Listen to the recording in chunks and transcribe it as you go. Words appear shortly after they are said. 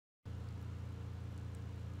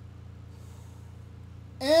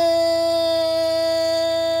And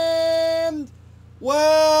welcome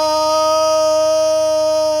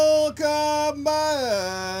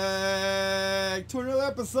back to another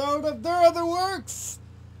episode of There Other Works.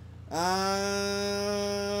 And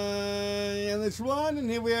it's Ron, and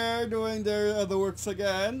here we are doing There Other Works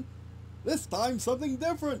again. This time something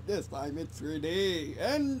different. This time it's 3D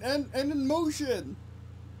and in motion,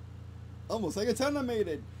 almost like it's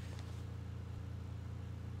animated.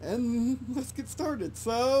 And let's get started.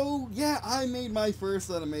 So, yeah, I made my first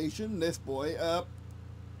animation, this boy.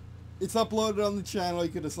 It's uploaded on the channel. You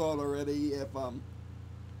could have saw it already if, well,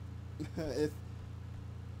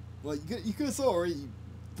 you could have saw it already. You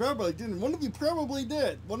probably didn't. One of you probably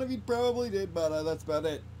did. But that's about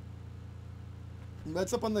it.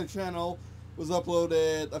 That's up on the channel. It was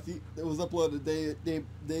uploaded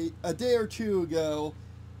a day or two ago.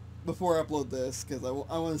 Before I upload this, because I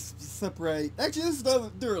want to separate. Actually, this is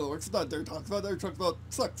not There Other Works. It's not There Talks About. There Talks About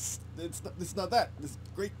sucks. It's not that. It's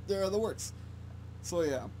great. There Other Works. So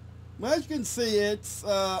yeah, well, as you can see, it's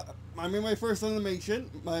I made my first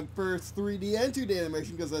animation, my first 3D and 2D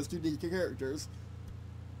animation, because that's 2D characters.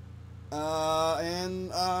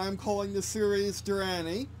 And I'm calling the series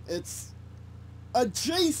Der999. It's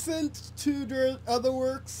adjacent to There Other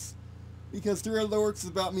Works, because There Other Works is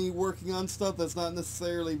about me working on stuff that's not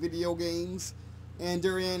necessarily video games, and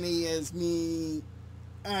Der999 is me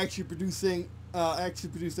actually producing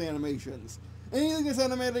animations. Anything that's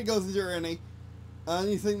animated goes to Der999.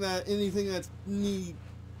 Anything that's me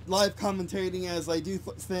live commentating as I do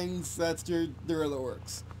things, that's There Other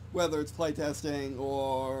Works. Whether it's playtesting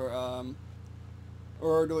or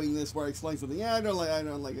doing this where I explain something. Yeah, I don't like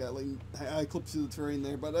that. Like, I clip through the terrain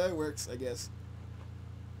there, but it works, I guess.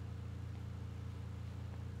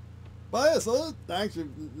 But yeah, so actually,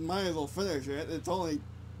 might as well finish it.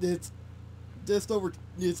 It's just over.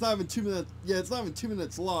 It's not even 2 minutes. Yeah, it's not even 2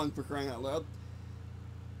 minutes long, for crying out loud.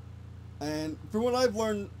 And from what I've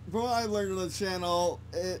learned on the channel,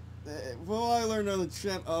 and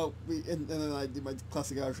then I did my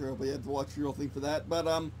classic outro, but you had to watch the real thing for that. But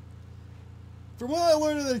from what I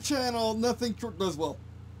learned on the channel, nothing does well.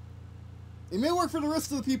 It may work for the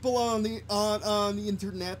rest of the people on the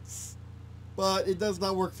internets, but it does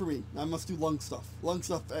not work for me. I must do lung stuff. Lung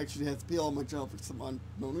stuff actually has appeal on my channel for some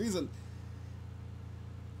unknown reason.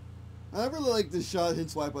 I really like this shot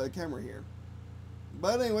hint swipe by the camera here.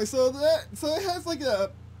 But anyway, so it has like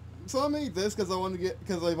a. So I made this because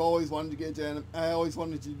I've always wanted to get into I always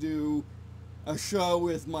wanted to do a show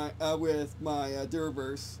with my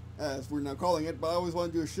Derverse, as we're now calling it. But I always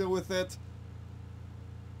wanted to do a show with it.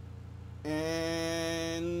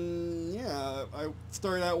 And yeah, I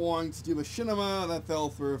started out wanting to do machinima. That fell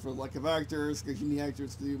through for lack of actors, because you need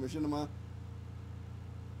actors to do machinima.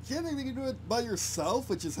 You can't think you can do it by yourself,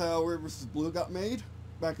 which is how Red vs. Blue got made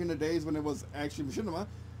back in the days when it was actually machinima.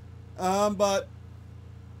 But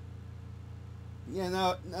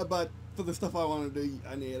yeah, but for the stuff I want to do,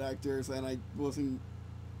 I needed actors, and I wasn't.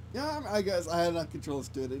 Yeah, I guess I had enough controls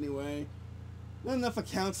to do it anyway. Not enough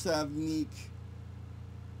accounts to have unique.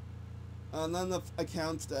 Not enough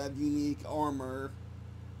accounts to have unique armor.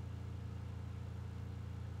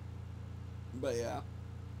 But yeah.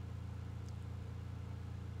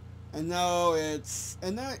 And now it's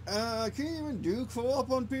can you even do co-op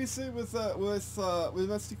on PC with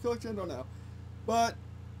Master Collection? I don't know. But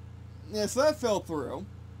yeah, so that fell through,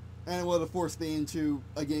 and it would have forced me into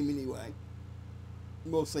a game anyway.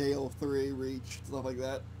 Mostly Halo 3, Reach, stuff like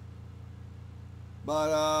that.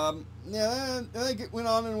 But yeah, then it went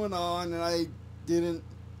on, and I didn't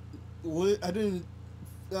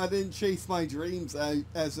chase my dreams,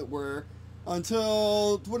 as it were,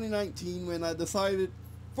 until 2019, when I decided,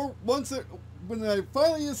 when I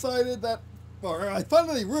finally decided that, or I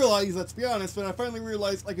finally realized, let's be honest, when I finally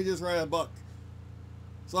realized I could just write a book.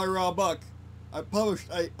 So I wrote a book. I published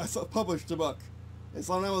a book.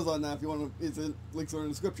 It's on Amazon now if you want to. It's in links are in the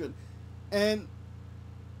description, and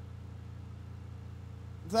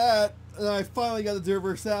that, and I finally got the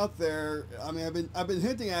Derverse out there. I mean, I've been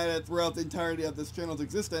hinting at it throughout the entirety of this channel's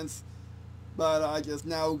existence, but I just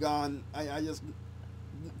now gone. I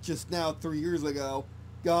just now 3 years ago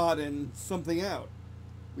gotten something out,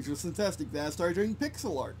 which was fantastic. Then I started doing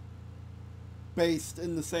pixel art, based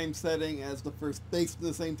in the same setting as based in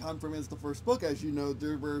the same time frame as the first book. As you know,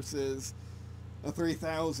 Derverse is a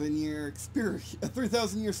 3,000 year experience, a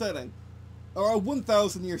 3,000 year setting. Or a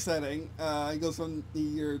 1,000 year setting. It goes from the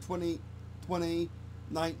year 2019,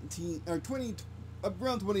 or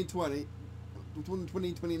around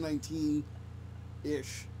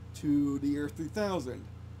 2019-ish, to the year 3000.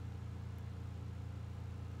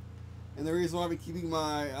 And the reason why I've been keeping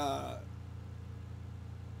my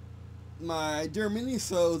my Der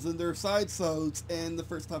mini-sodes and their side-sodes and the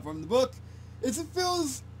first time from the book is it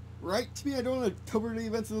feels right to me. I don't want to cover the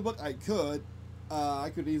events of the book. I could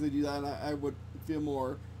easily do that, and I would feel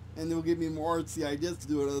more, and it will give me more artsy ideas to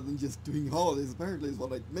do it other than just doing holidays. Apparently is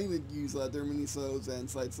what I mainly use their mini-sodes and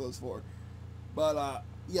side-sodes for. But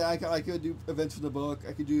yeah, I could do events for the book.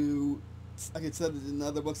 I could set it in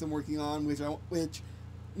other books I'm working on, which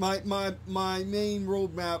my main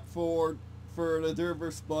roadmap for the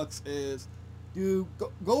Derverse books is do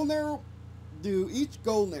each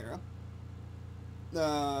Golden Era.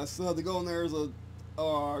 So the Golden Eras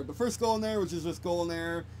are the first Golden Era, which is just Golden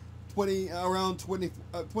Era, around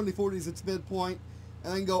 2040's its midpoint,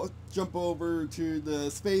 and then jump over to the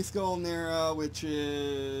Space Golden Era, which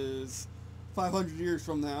is 500 years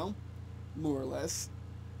from now, more or less.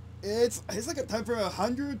 It's like a time for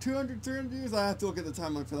 100, 200, 300 years. I have to look at the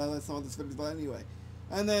timeline for that. That's not what this video is about anyway.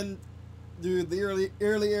 And then do the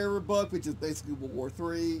early era book, which is basically World War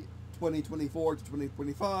III, 2024 to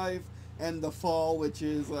 2025, and the fall, which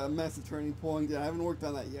is a massive turning point. I haven't worked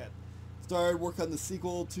on that yet. Started work on the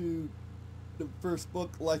sequel to the first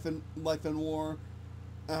book, Life and War.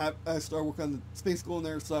 I started work on the Space Golden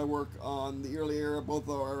Era, so I work on the early era. Both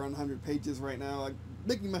are around 100 pages right now. I'm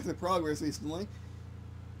making massive progress recently,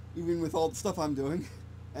 even with all the stuff I'm doing.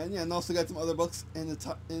 And yeah, and also got some other books in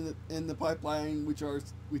the pipeline, which are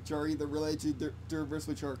either related to Derverse,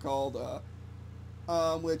 which are called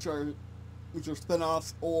which are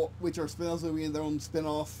spin-offs, or which are spin-offs will be in their own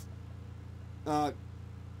spin-off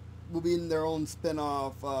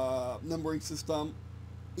numbering system.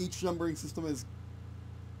 Each numbering system is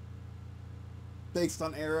based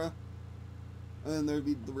on era, and then there'd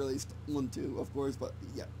be the released one too, of course. But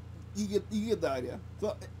yeah, you get the idea.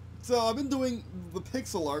 So I've been doing the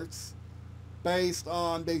pixel arts based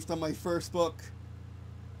on my first book,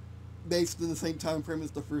 based in the same time frame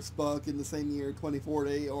as the first book, in the same year,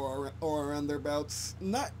 2040 or around thereabouts.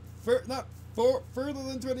 Not further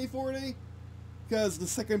than 2040, because the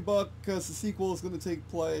second book, because the sequel is going to take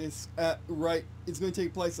place it's going to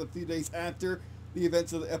take place a few days after the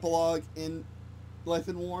events of the epilogue in Life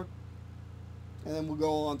and War, and then we'll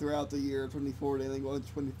go on throughout the year 2040, and then go into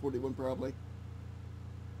 2041 probably.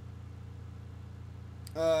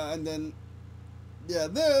 And then, yeah,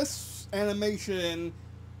 this animation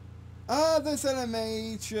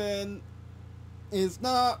is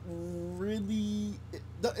not really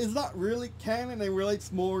canon. It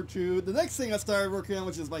relates more to the next thing I started working on,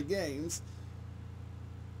 which is my games.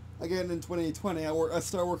 Again, in 2020, I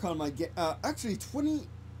started working on my actually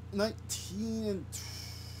 2019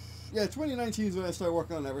 is when I started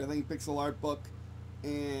working on everything, pixel art, book,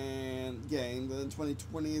 and games. And then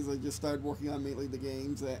 2020 is I just started working on mainly the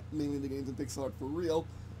games and pixel art for real.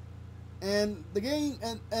 And the game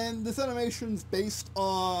and this animation's based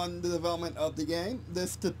on the development of the game.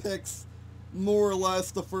 This depicts more or less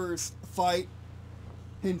the first fight,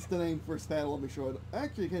 hence the name First Battle. Let me show it.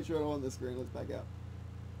 Actually, I can't show it on the screen. Let's back out.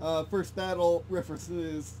 First Battle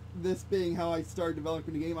references this being how I started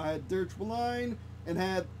developing the game. I had Der999 and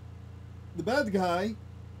had the bad guy,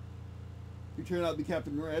 who turned out to be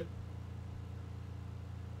Captain Red,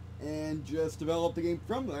 and just developed the game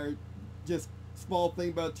from there. Just small thing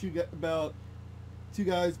about two guys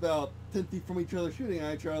about 10 feet from each other shooting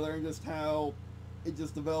at each other, and just how it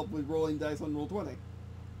just developed with rolling dice on Roll20.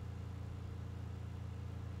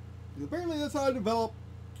 Because apparently that's how I develop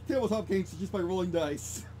tabletop games, just by rolling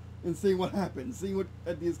dice and seeing what happens, seeing what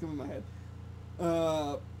ideas come in my head.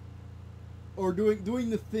 Or doing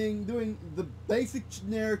the basic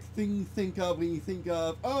generic thing you think of when you think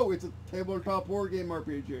of, oh, it's a tabletop war game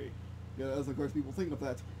RPG. Yeah, as of course people think of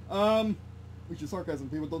that. Which is sarcasm.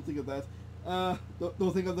 People don't think of that.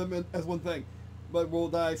 Don't think of them as one thing, but roll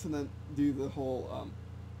dice and then do the whole.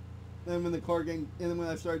 Then when the card game, and then when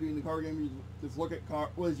I started doing the card game, you just look at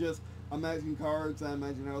was just imagine cards and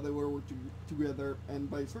imagine how they would work together and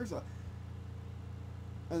vice versa.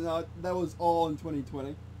 And that was all in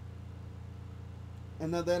 2020.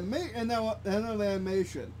 And now the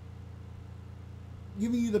animation,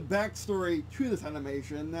 giving you the backstory to this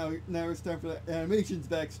animation. Now it's time for the animation's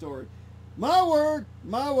backstory. My word,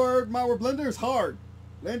 Blender is hard.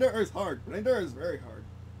 Blender is very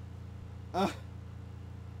hard.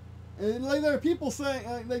 And like there are people saying,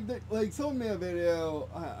 like someone made a video.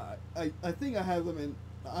 I think I have them in.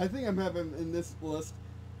 I think I'm having in this list.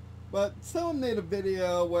 But someone made a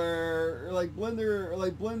video where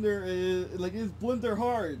Blender is Blender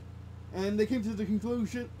hard, and they came to the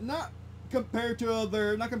conclusion not compared to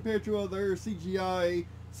other CGI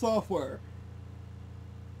software.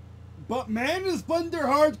 But man, is Blender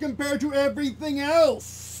hard compared to everything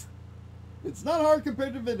else. It's not hard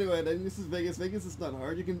compared to video editing. This is Vegas. Vegas is not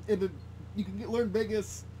hard. You can learn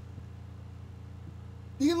Vegas.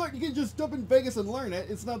 You can just jump in Vegas and learn it.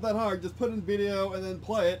 It's not that hard. Just put in video and then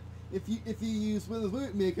play it. If you use Windows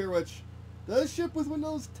Movie Maker, which does ship with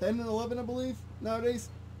Windows 10 and 11, I believe nowadays.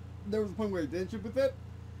 There was a point where it didn't ship with it,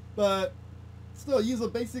 but still use a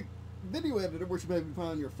basic video editor, which you may be found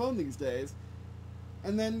on your phone these days,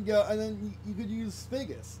 and then you could use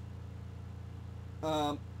Vegas.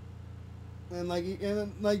 And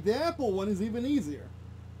the Apple one is even easier,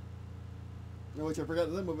 which I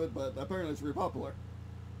forgot the name of it, but apparently it's very popular.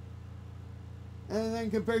 And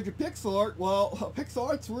then compared to pixel art, well, pixel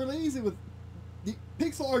art's really easy with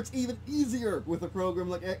pixel art's even easier with a program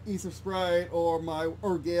like Sprite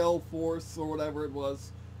or Gale Force or whatever it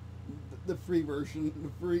was, the free version,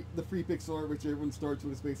 the free pixel art, which everyone starts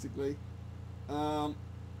with, basically. You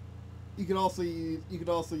can also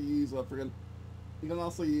use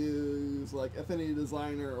like Affinity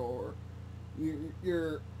Designer or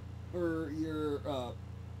your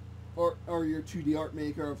 2D art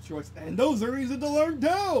maker of choice, and those are easy to learn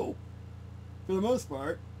too, for the most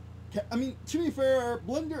part. I mean, to be fair,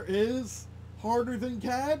 Blender is harder than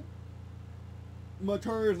CAD, much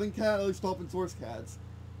harder than CAD, at least open source CADs.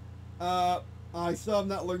 I still have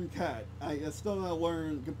not learned CAD. I still have not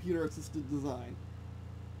learned computer assisted design.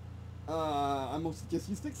 I mostly just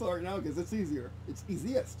use pixel art now because it's easier. It's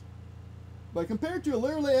easiest. But compared to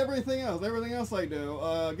literally everything else I do,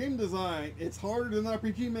 game design, it's harder than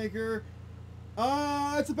RPG Maker.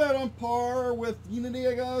 It's about on par with Unity,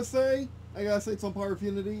 I gotta say. It's on par with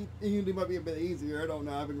Unity. Unity might be a bit easier. I don't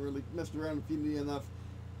know. I haven't really messed around with Unity enough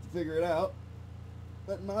to figure it out.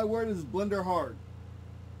 But my word is Blender hard.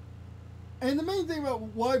 And the main thing about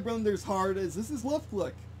why Blender's hard is this is left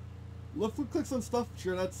click. Left click clicks on stuff.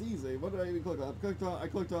 Sure, that's easy. What did I even click on? I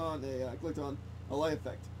clicked on a light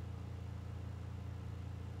effect.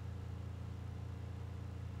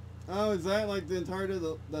 Oh, is that like the entirety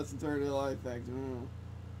of that's entirety of the light effect? I mean,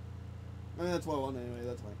 that's what I want anyway.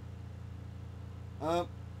 That's fine. Or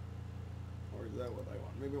is that what I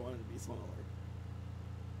want? Maybe I want it to be smaller.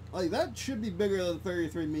 Like, that should be bigger than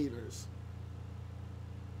 33 meters.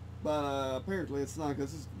 But apparently it's not,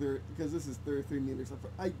 because this is 33 meters.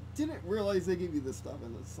 I didn't realize they gave you this stuff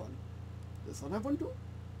in the Sun. Does Sun have one too?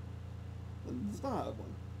 It does not have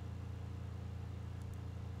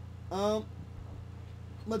one.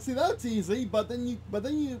 But see, that's easy. But then you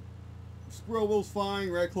scroll wheel's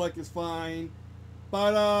fine. Right click is fine.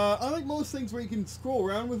 But unlike most things where you can scroll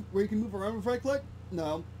around with, where you can move around with right click,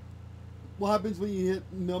 no. What happens when you hit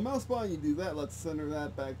no mouse button? You do that. Let's center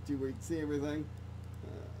that back to where you can see everything.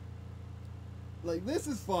 Like, this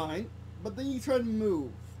is fine, but then you try to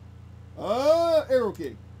move. Arrow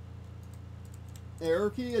key. Arrow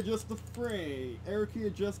key adjust the frame. Arrow key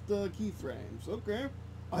adjust the keyframes. Okay.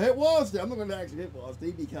 I hit WASD. I'm not going to actually hit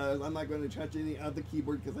WASD because I'm not going to touch any of the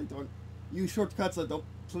keyboard because I don't use shortcuts. I don't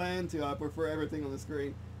plan to. I prefer everything on the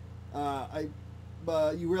screen.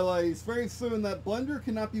 But you realize very soon that Blender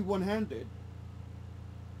cannot be one-handed.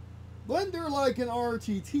 Blender, like an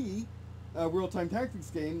RTT, a real-time tactics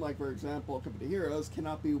game, like for example, Company Heroes,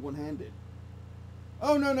 cannot be one-handed.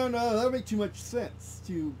 Oh no, that would make too much sense.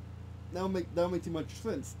 That would make too much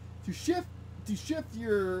sense. To shift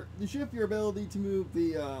your ability to move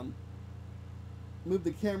the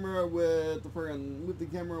camera with the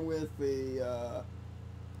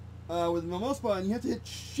mouse button, you have to hit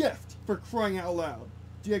shift, for crying out loud,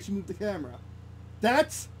 to actually move the camera.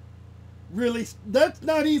 That's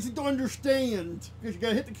not easy to understand because you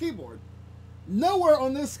gotta hit the keyboard. Nowhere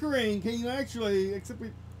on this screen can you actually, except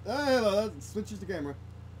that switches the camera.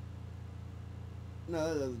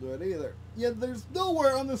 No, that doesn't do it either. Yeah, there's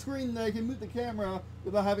nowhere on the screen that I can move the camera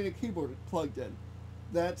without having a keyboard plugged in.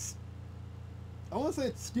 That's, I want to say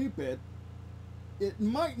it's stupid. It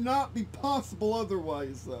might not be possible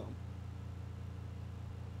otherwise, though.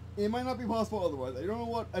 It might not be possible otherwise. I don't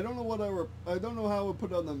know how I would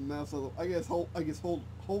put it on the mouse. I guess hold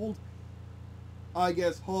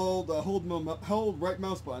right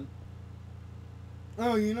mouse button.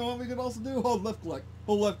 Oh, you know what we could also do? Hold left click.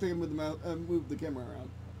 Hold left click with the mouse and move the camera around.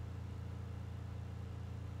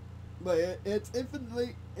 But it's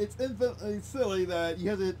infinitely silly that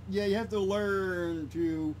you have to learn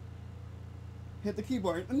to hit the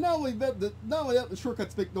keyboard. And not only that, the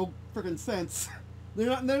shortcuts make no freaking sense. They're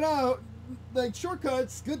not like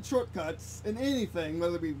shortcuts, good shortcuts in anything,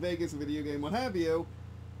 whether it be Vegas, a video game, what have you.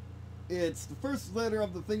 It's the first letter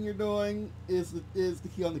of the thing you're doing is the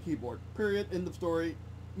key on the keyboard. Period. End of story.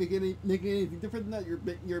 Making anything different than that, you're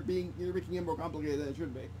making it more complicated than it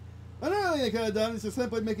should be. Another thing they could have done is just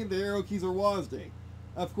simply making the arrow keys or WASD.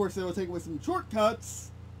 Of course, it will take away some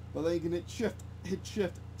shortcuts, but then you can hit shift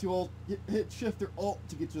or alt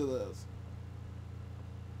to get to those.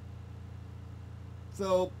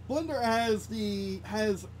 So Blender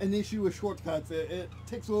has an issue with shortcuts. It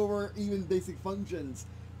takes over even basic functions.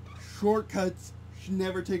 Shortcuts should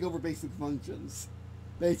never take over basic functions.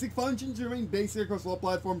 Basic functions remain basic across all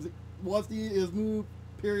platforms. Velocity is move,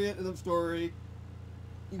 period, end of story.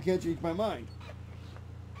 You can't change my mind.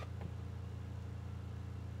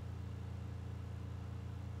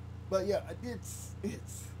 But yeah,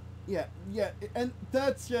 and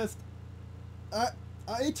that's just,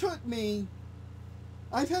 it took me.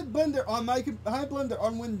 I've had Blender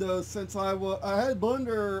on Windows since I've had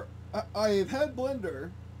Blender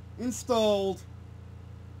installed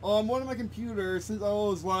on one of my computers since I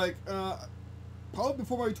was like, probably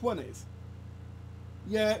before my 20s.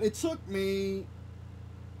 Yet it took me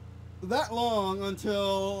that long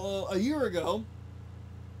until a year ago,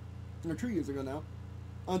 or 2 years ago now,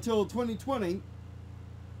 until 2020,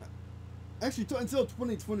 actually until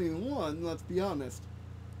 2021, let's be honest,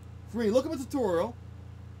 for me, look up a tutorial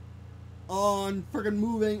on friggin'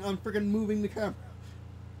 moving the camera.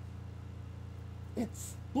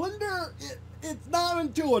 It's Blender, it's not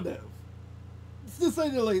intuitive, to say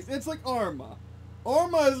the least. It's like Arma.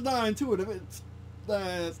 Arma is not intuitive. It's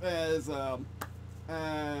as the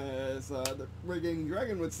Red Gaming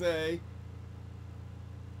Dragon would say,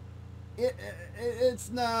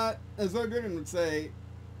 it's not, as Red Dragon would say,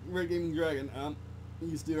 Red Gaming Dragon, he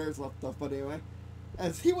used to do her stuff, but anyway,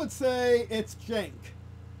 as he would say, it's jank.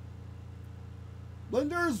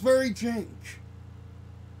 Blender is very jank.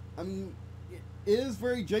 I mean, it is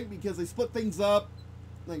very jank because they split things up.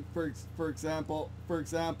 Like for example,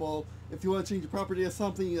 if you want to change the property of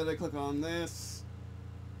something, you gotta click on this.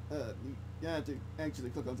 You have to actually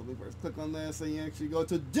click on something first. Click on this, and you actually go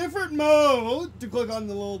to different mode to click on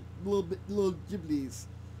the little giblies.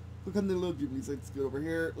 Click on the little giblies. Let's go over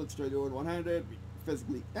here. Let's try doing one-handed.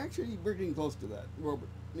 Physically, actually, we're getting close to that.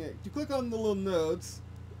 Yeah, to click on the little nodes.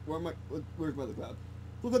 Where's my other cloud?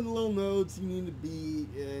 Click on the little nodes. You need to be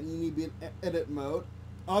in edit mode.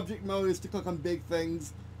 Object mode is to click on big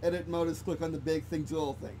things. Edit mode is to click on the big things,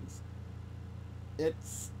 little things.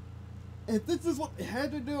 If this is what it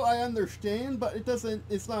had to do, I understand, but it doesn't.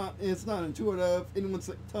 It's not intuitive. Anyone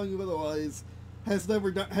telling you otherwise has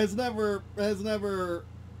never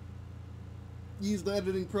used the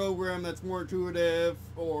editing program that's more intuitive,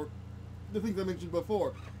 or the things I mentioned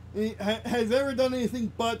before. Has ever done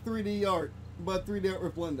anything but 3D art with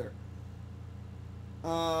Blender.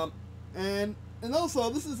 And also,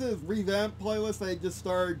 this is his revamped playlist I just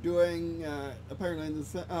started doing, apparently in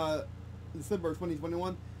December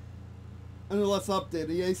 2021. And let's update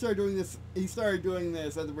it. Yeah, he started doing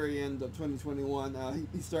this at the very end of 2021.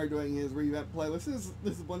 He started doing his revamped playlist.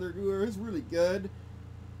 This is Blender Guru. It's really good.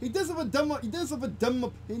 He does have a dumb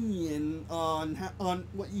opinion on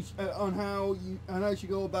how you should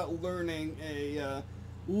go about learning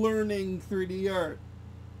 3D art.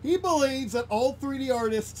 He believes that all 3D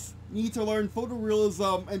artists need to learn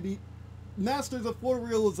photorealism and be masters of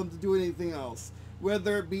photorealism to do anything else,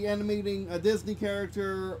 whether it be animating a Disney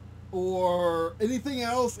character or anything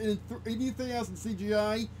else in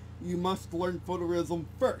CGI. You must learn photorealism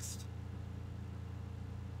first.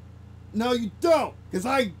 No, you don't, because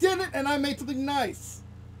I did it and I made something nice.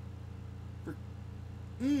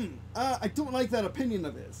 I don't like that opinion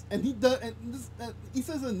of his. And he does. And he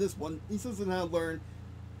says in this one, he says in how to learn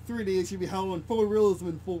 3D, it should be how to learn photorealism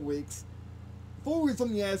in 4 weeks.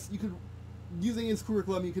 Photorealism, yes, you could, using his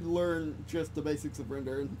curriculum, you could learn just the basics of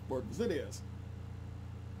render in 4 videos.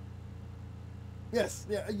 Yes,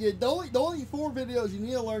 yeah. The only 4 videos you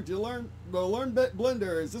need to learn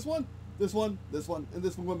Blender is this one, this one, and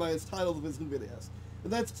this one went by his titles of his new videos.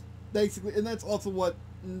 And that's basically, and that's also what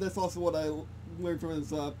I learned from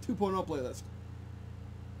his 2.0 playlist.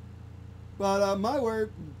 But my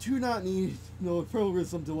word, do not need no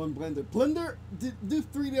photorealism to learn Blender. Blender, do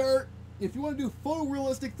 3D art. If you want to do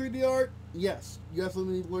photorealistic 3D art, yes, you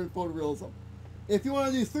absolutely need to learn photorealism. If you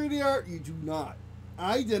want to do 3D art, you do not.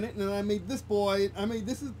 I didn't, and I made this boy.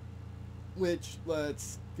 Which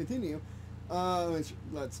let's continue.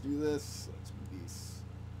 Let's do this. Let's do these.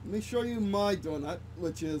 Let me show you my donut,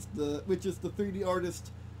 which is the 3D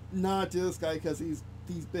artist, not this guy, because he's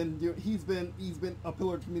been a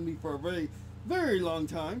pillar of community for a very, very long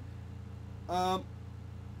time. Actually,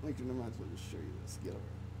 I might as well just show you this. Get over.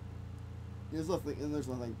 There's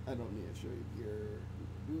nothing I don't need to show you here.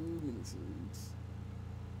 Mini-suits.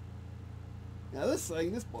 Now this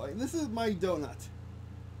is my donut.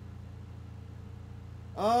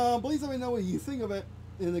 Please let me know what you think of it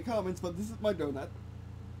in the comments, but this is my donut.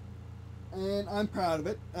 and I'm proud of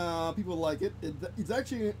it. People like it. It's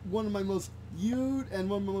actually one of my most viewed and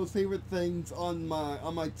one of my most favorite things on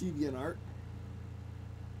my DeviantArt.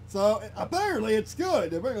 So apparently it's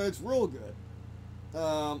good. Apparently it's real good.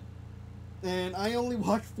 And I only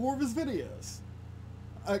watched 4 of his videos.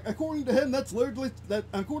 According to him, that's literally that.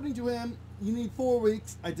 According to him, you need 4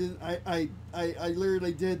 weeks. I didn't. I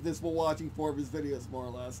literally did this while watching 4 of his videos, more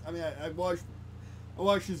or less. I mean, I watched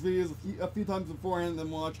his videos a few times beforehand, and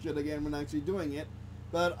then watched it again when actually doing it.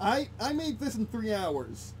 But I made this in 3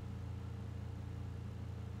 hours.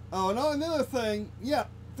 Oh, and another thing, yeah,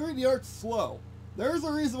 3D art's slow. There's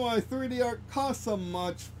a reason why 3D art costs so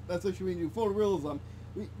much, especially when you do photorealism.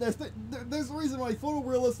 There's a reason why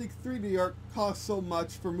photorealistic 3D art costs so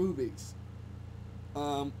much for movies.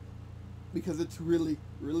 Because it's really,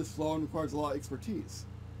 really slow and requires a lot of expertise.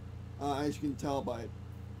 As you can tell by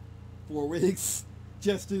 4 weeks,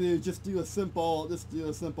 just do a simple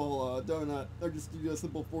donut, or just to do a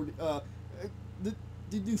simple 4D, to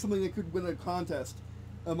do something that could win a contest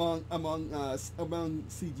among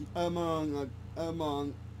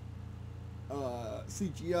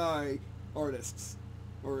CGI artists,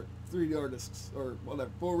 or 3D artists, or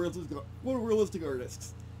whatever, photorealistic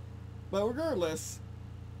artists. But regardless,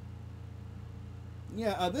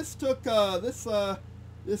 yeah, this took me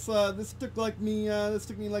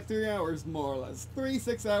like 3 hours, more or less.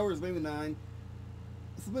 6 hours, maybe 9,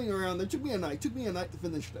 something around there. It took me a night to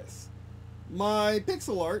finish this. My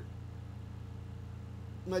pixel art,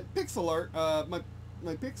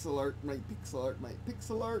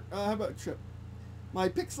 how about Chip? My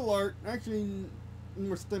pixel art, actually,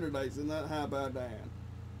 more standardized than that, how about Diane?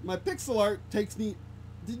 My pixel art takes me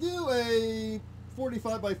to do a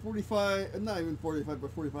 45 by 45, not even 45 by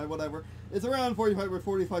 45, whatever. It's around 45 by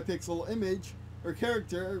 45 pixel image, or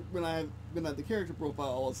character, when I have the character profile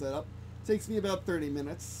all set up. It takes me about 30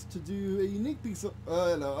 minutes to do a unique piece of,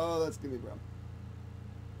 that's gonna be Brum.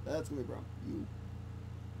 That's gonna be Brum.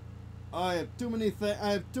 I have too many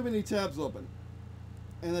tabs open,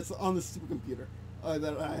 and that's on the stupid computer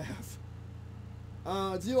that I have.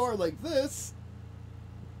 To do art like this.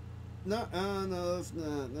 No, that's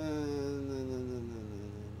not. No.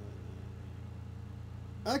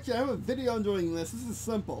 Actually, I have a video on doing this. This is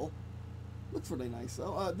simple. Looks really nice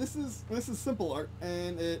though. This is simple art,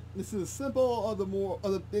 and this is simple. Of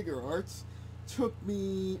the bigger arts took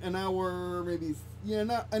me an hour, maybe, yeah,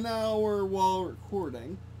 not an hour while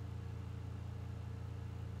recording.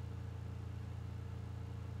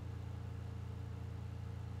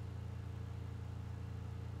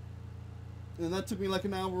 And that took me like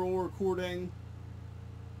an hour while recording.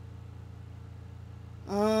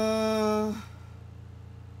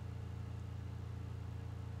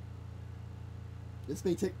 This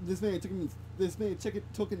may have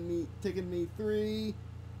taken me 3.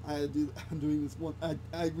 I'm doing this one. I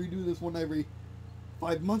redo this one every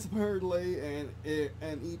 5 months apparently, and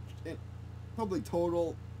probably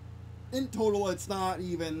total. In total, it's not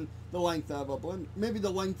even the length of a blend. Maybe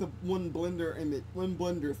the length of one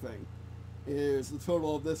Blender thing is the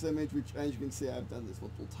total of this image, which, as you can see, I've done this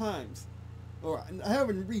multiple times. Or I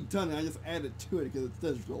haven't redone it, I just added to it because it's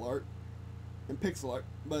digital art and pixel art.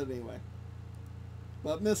 But anyway,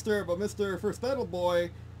 but Mr. First Battle Boy,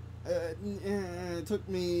 it took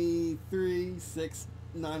me 3, 6,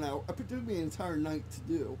 9 hours. It took me an entire night to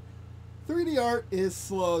do. 3D art is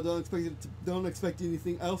slow. Don't expect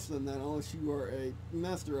anything else than that unless you are a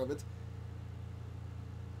master of it.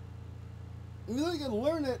 Even though you can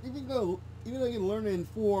learn it, even though you can learn it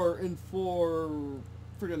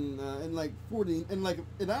in like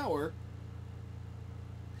an hour,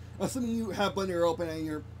 assuming you have Blender open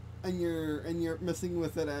and you're messing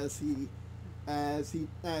with it as he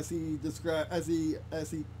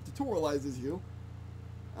tutorializes you,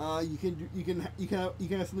 you can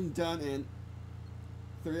have something done in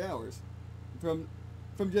 3 hours. From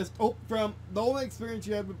the only experience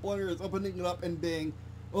you have with Blender is opening it up and being,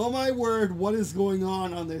 oh my word, what is going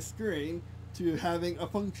on this screen, to having a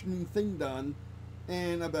functioning thing done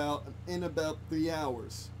in about 3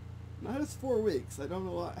 hours. Not just 4 weeks. I don't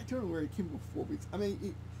know why. I don't know where he came up with 4 weeks. I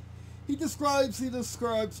mean, he describes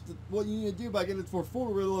what you need to do by getting it for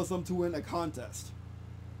photorealism to win a contest.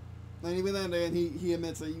 And even then, he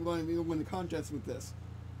admits that you won't even win a contest with this.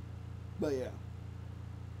 But yeah.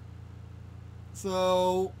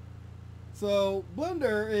 So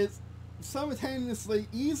Blender is simultaneously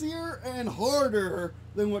easier and harder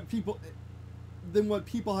than what people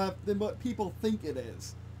think it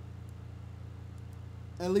is.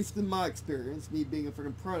 At least in my experience, me being a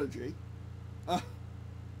freaking prodigy. Let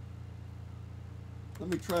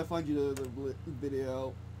me try to find you the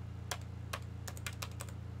video.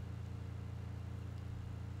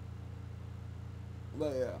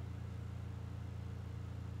 But yeah.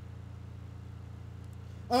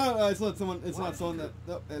 Oh, it's not someone. It's not someone that.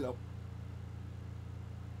 Oh, hello.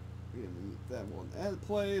 We're gonna move that one out of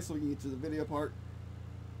play so we can get to the video part.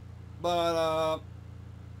 But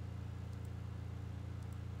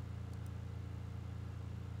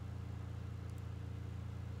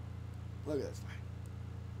look at this.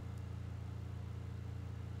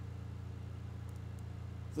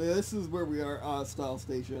 So yeah, this is where we are. Style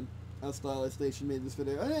Station. Stylist Station made this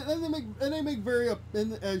video, and they make very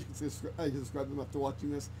and as you can describe them after watching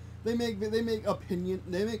this. They make opinion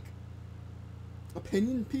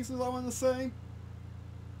pieces. I want to say.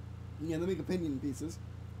 Yeah, they make opinion pieces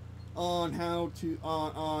on how to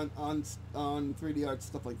on 3D art,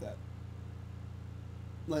 stuff like that.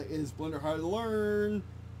 Like, is Blender hard to learn?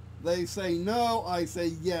 They say no. I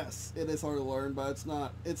say yes. It is hard to learn, but it's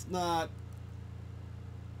not.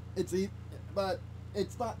 But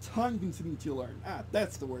it's not time-consuming to learn.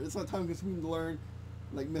 That's the word. It's not time-consuming to learn,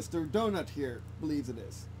 like Mr. Donut here believes it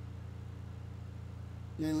is.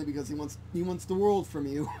 Mainly because he wants the world from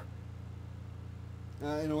you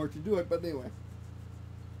in order to do it. But anyway.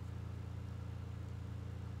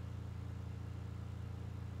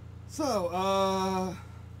 So,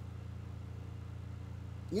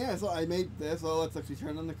 yeah. So I made this. So let's actually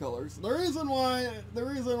turn on the colors. The reason why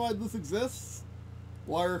this exists: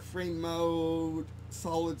 wireframe mode,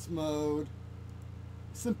 solids mode,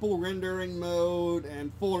 simple rendering mode,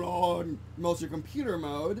 and full-on mostly computer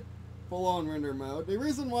mode, full-on render mode. The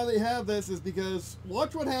reason why they have this is because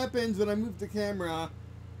watch what happens when I move the camera,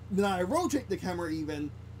 then I rotate the camera even.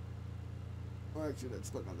 Oh, actually, let's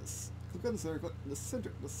click on this. Click on the center. Click the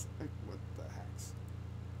center. What the hex?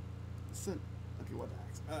 Okay, what the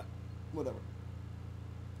hex? Whatever.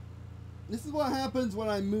 This is what happens when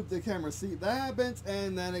I move the camera. See, that happens,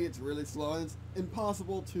 and then it gets really slow, and it's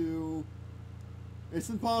impossible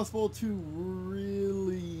to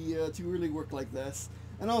really work like this.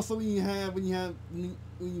 And also, when you have even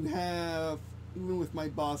with my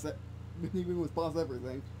boss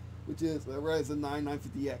everything, which is a Ryzen 9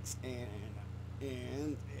 950X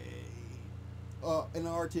and an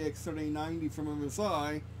RTX 3090 from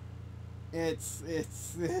MSI,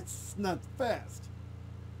 it's not fast.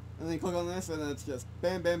 And then you click on this, and then it's just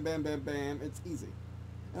bam, bam, bam, bam, bam. It's easy.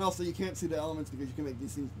 And also, you can't see the elements because you can make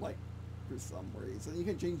these things light for some reason. You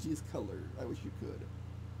can change these colors. I wish you could.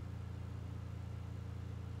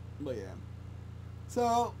 But yeah.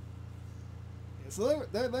 So there's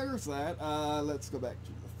that. Let's go back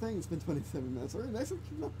to the thing. It's been 27 minutes. Alright, that's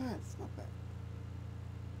actually not bad. It's not bad.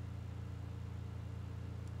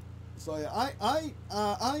 So yeah, I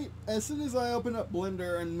as soon as I opened up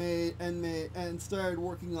Blender and started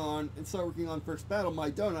working on First Battle, my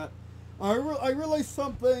donut, I realized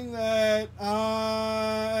something that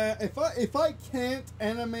if I can't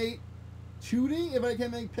animate 2D, if I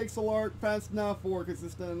can't make pixel art fast enough or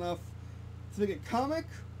consistent enough to make it comic,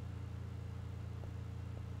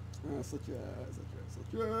 such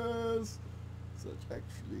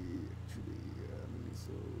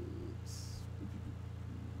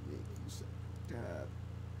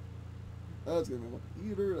oh, it's gonna be my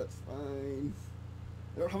computer, that's fine.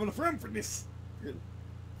 I don't have enough RAM for this.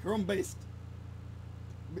 Chrome based.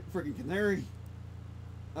 Freaking canary.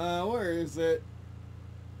 Where is it?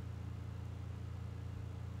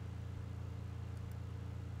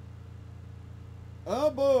 Oh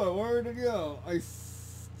boy, where'd it go? Did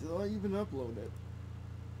I even upload it?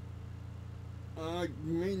 I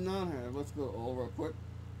may not have. Let's go all real quick.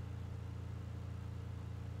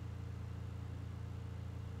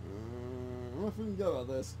 I don't know if we can go about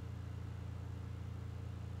this.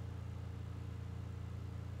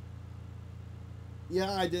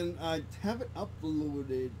 Yeah, I didn't. I haven't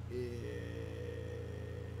uploaded it.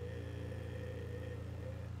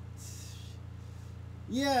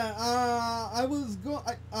 Yeah,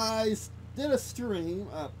 I did a stream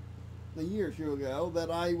a year or two ago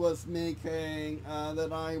that I was making. A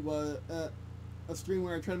stream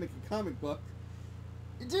where I tried to make a comic book.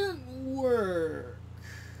 It didn't work.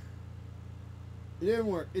 It didn't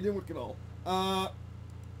work. It didn't work at all.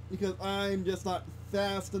 Because I'm just not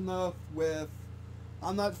fast enough with.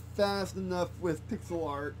 I'm not fast enough with pixel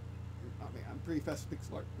art. I mean, I'm pretty fast with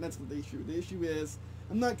pixel art. That's not the issue. The issue is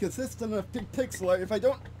I'm not consistent enough with pixel art. If I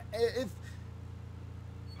don't, if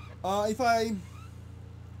I,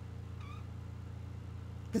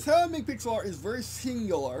 because how I make pixel art is very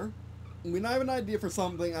singular. When I have an idea for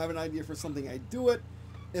something, I do it.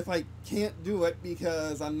 If I can't do it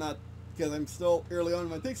because I'm still early on in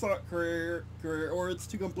my pixel art career, or it's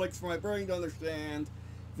too complex for my brain to understand,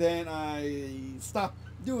 then I stop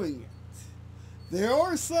doing it. There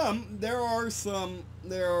are some,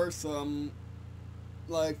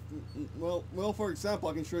 like, well, for example,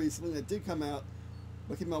 I can show you something that did come out,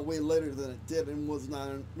 but came out way later than it did and was not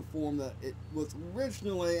in the form that it was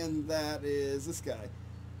originally, and that is this guy.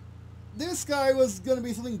 This guy was going to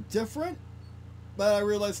be something different, but I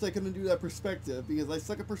realized I couldn't do that perspective because I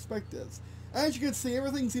suck at perspectives. As you can see,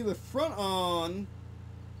 everything's either front on.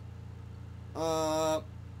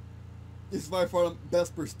 This is by far the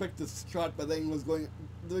best perspective shot, but then was going.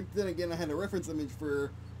 Then again, I had a reference image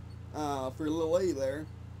for little A there.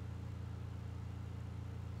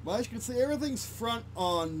 But as you can see, everything's front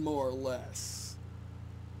on more or less.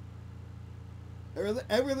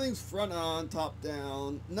 Everything's front on, top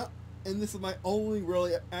down. And this is my only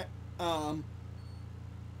really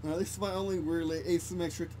this is my only really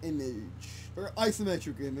asymmetric image, or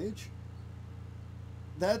isometric image.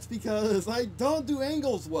 That's because I don't do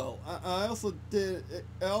angles well. I also did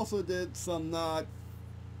some not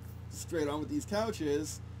straight on with these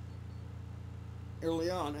couches early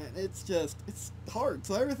on, and it's hard.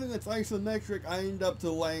 So everything that's isometric, I end up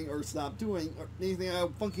delaying or stop doing, or anything I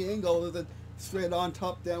have funky angle other than straight on,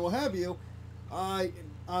 top down, what have you. I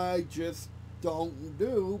just don't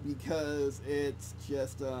do because it's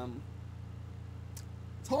just it's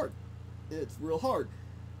hard. It's real hard.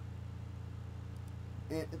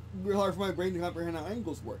 And it's real hard for my brain to comprehend how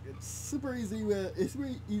angles work. It's super easy with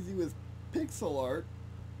pixel art.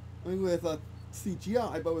 I mean with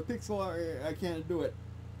CGI, but with pixel art I can't do it.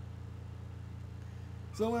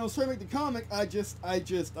 So when I was trying to make the comic, I just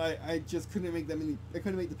couldn't make them I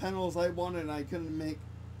couldn't make the panels I wanted, and I couldn't make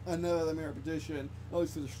another repetition, at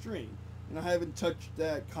least for the stream. And I haven't touched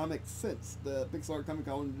that comic since, the pixel art comic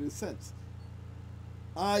I wanted to do since.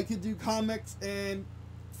 I could do comics in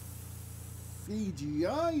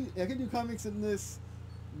CGI. I could do comics in this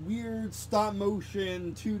weird stop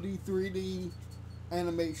motion 2D, 3D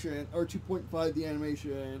animation, or 2.5D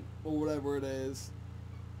animation, or whatever it is.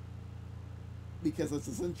 Because that's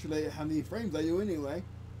essentially how many frames I do anyway.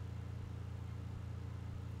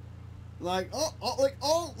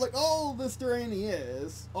 All this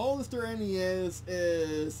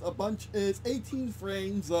Der999 is 18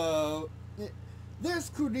 frames of. This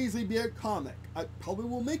could easily be a comic. I probably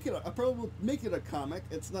will make it a comic.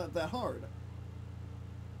 It's not that hard.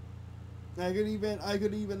 I could even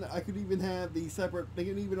have these separate. They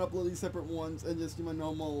can even upload these separate ones and just do my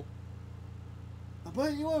normal.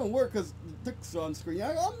 But it won't work because the text on screen.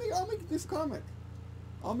 I'll make this comic.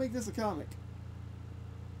 I'll make this a comic.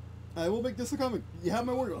 I will make this a comic. You have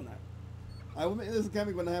my word on that. I will make this a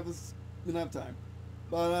comic when I have time.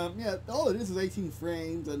 But yeah, all it is 18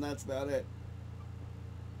 frames, and that's about it.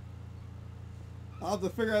 I'll have to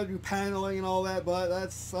figure out how to do paneling and all that, but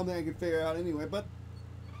that's something I can figure out anyway. But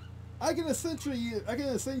I can essentially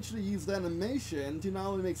use the animation to not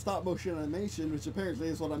only make stop motion animation, which apparently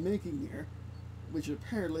is what I'm making here.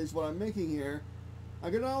 I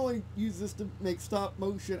can not only use this to make stop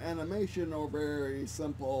motion animation or very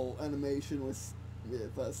simple animation with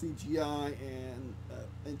CGI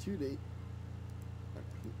and 2D.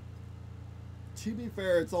 To be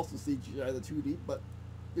fair, it's also CGI, the 2D, but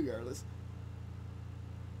regardless.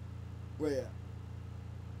 Well, yeah,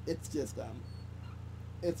 it's just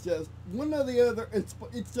one or the other. It's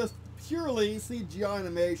just purely CGI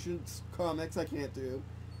animations comics I can't do.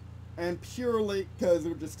 And purely because it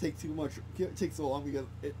would just take too much. It takes so long because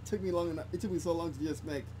it took me so long to just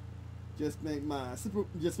make my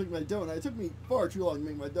donut. It took me far too long to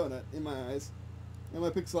make my donut in my eyes, and my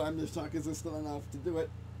pixel I'm just not consistent enough to do it.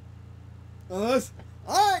 Unless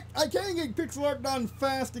I can get pixel art done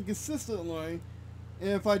fast and consistently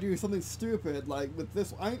if I do something stupid like with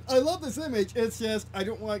this. I love this image. It's just I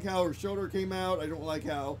don't like how her shoulder came out. I don't like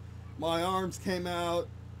how my arms came out.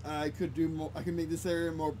 I could do more. I can make this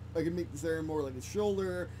area more. I can make this area more like a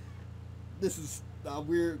shoulder. This is a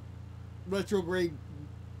weird retrograde,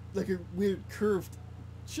 like a weird curved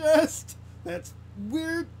chest. That's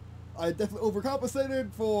weird. I definitely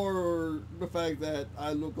overcompensated for the fact that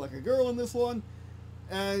I look like a girl in this one,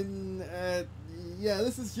 and yeah,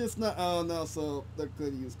 this is just not. Oh no, so they're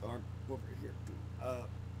going to use arm over here.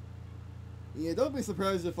 Yeah, don't be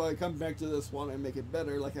surprised if I come back to this one and make it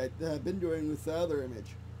better, like I have been doing with the other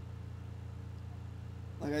image.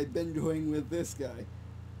 Like I've been doing with this guy.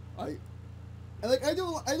 I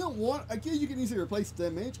don't want. I guess you can easily replace the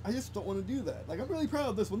image. I just don't want to do that. Like I'm really proud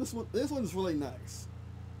of this one. This one's really nice.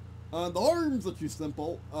 The arms are too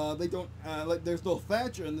simple. They don't like. There's no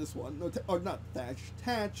thatch in this one. No, or not thatch.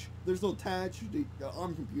 Tatch. There's no tatch. The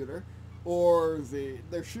arm computer, or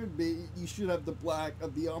there should be. You should have the black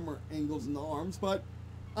of the armor angles in the arms. But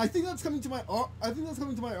I think that's coming to my art. I think that's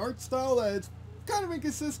coming to my art style. That it's kind of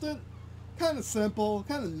inconsistent, kind of simple,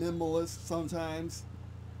 kind of minimalist sometimes.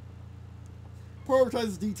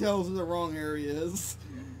 Prioritizes details in the wrong areas.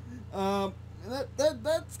 And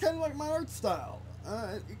that's kind of like my art style.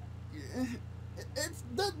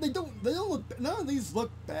 They don't look, none of these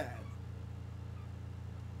look bad.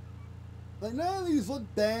 Like, none of these look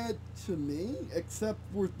bad to me, except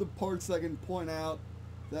for the parts I can point out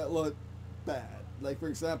that look bad. Like, for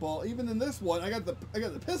example, even in this one, I got the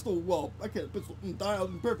pistol. Well, I got the pistol dialed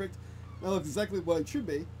and perfect. That looks exactly what it should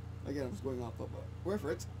be. Again, I was going off of a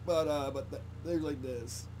reference, but there's like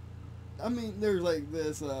this. I mean, there's like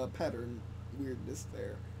this pattern weirdness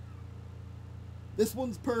there. This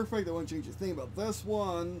one's perfect. I want to change the thing about this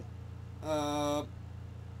one. I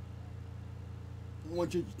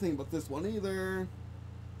won't change the thing about this one either.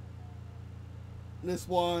 This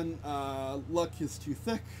one, luck is too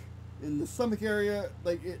thick in the stomach area.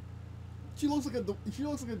 Like it, she looks like a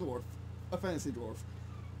dwarf, a fantasy dwarf.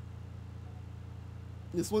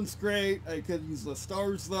 This one's great. I could use the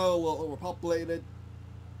stars though, a little overpopulated.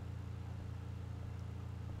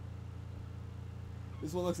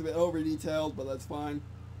 This one looks a bit over detailed, but that's fine.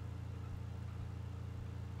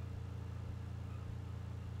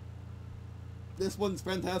 This one's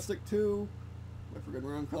fantastic too. I forgot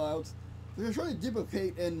around clouds. So I'm trying to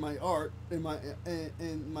duplicate in my art, in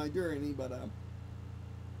my journey, but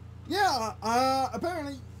yeah.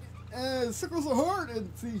 Apparently, circles are hard in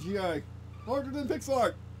CGI, harder than pixel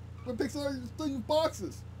art. But pixel art is doing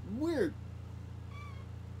boxes. Weird.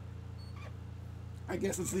 I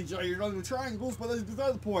guess in CGI you're not in triangles, but that's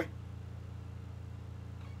beside the point.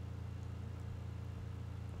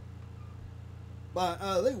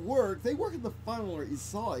 But they work in the final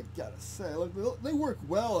result, I gotta say. Like, they work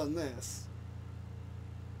well in this.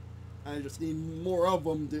 I just need more of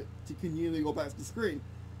them to continue to go past the screen.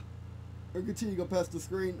 Or continue to go past the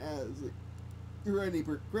screen as Serenity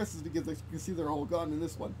progresses, because you can see they're all gone in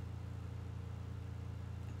this one.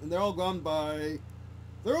 And they're all gone by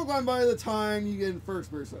the time you get in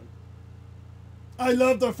first person. I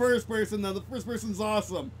love the first person now. The first person's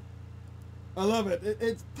awesome. I love it.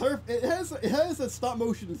 It's perfect. It has a stop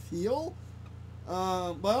motion feel,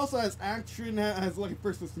 but also has action. Has like a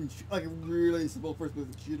first person, like a really simple first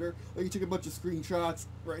person shooter. Like you took a bunch of screenshots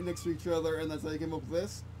right next to each other, and that's how you came up with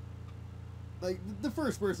this. Like the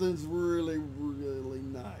first person is really, really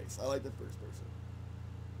nice. I like the first person,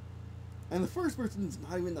 and the first person is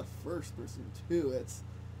not even the first person too.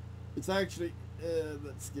 It's actually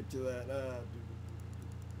let's skip to that.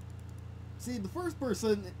 See, the first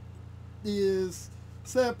person is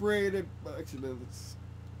separated. Actually,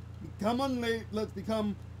 let's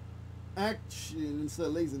become action instead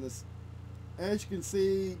of laziness. As you can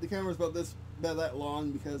see, the camera's about that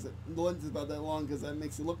long because the lens is about that long because that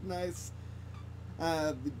makes it look nice.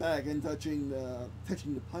 The back end touching the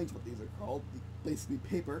pints, what these are called, basically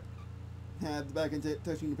paper. Have the back end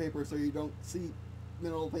touching the paper so you don't see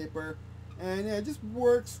middle paper, and yeah, it just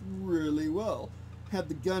works really well. Have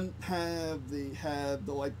the gun have the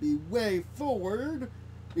light be way forward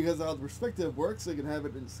because of how the perspective works, so you can have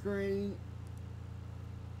it in the screen.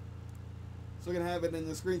 So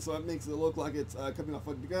it makes it look like it's coming off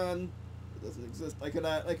of the gun. It doesn't exist. I could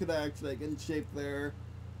actually like in shape there.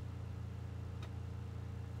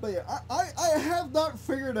 But yeah, I have not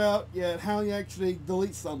figured out yet how you actually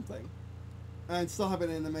delete something and still have an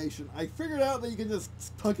animation. I figured out that you can just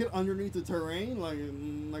tuck it underneath the terrain, like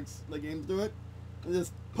games do it, and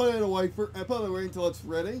just put it away until it's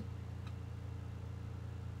ready.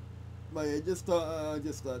 But it just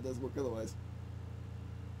doesn't work otherwise.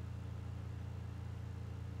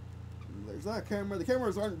 There's that camera. The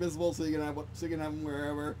cameras aren't visible, so you can have them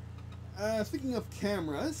wherever. Speaking of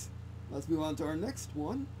cameras, let's move on to our next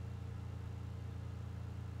one.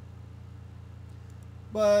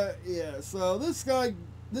 But yeah, so this guy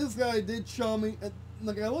did show me. I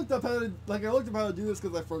looked up how to do this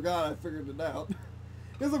because I forgot. I figured it out.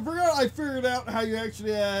 Because I figured out how you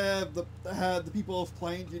actually have the people's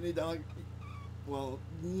planes. You need to don't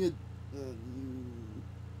you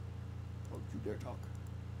dare talk.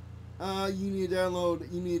 You need to download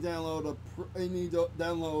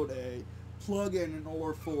a plugin in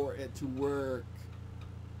order for it to work.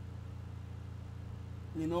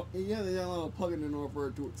 You have to download a plugin in order for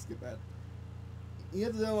it to work. Skip that. You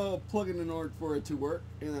have to download a plugin in order for it to work,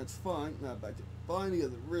 and that's fine. Not back to fine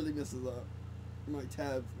because it really messes up my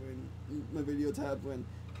video tab when you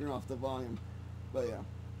turn off the volume. But yeah,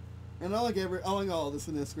 and I like all of this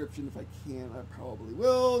in the description. If I can, I probably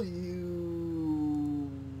will.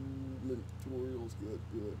 Tutorials, good.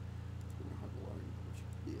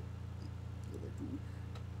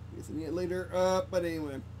 Guess I need it later. But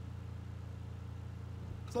anyway.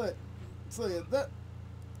 So,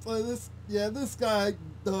 this guy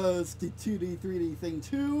does the 2D, 3D thing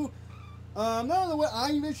too. Not in the way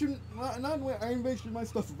I envision my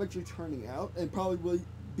stuff eventually turning out, and probably will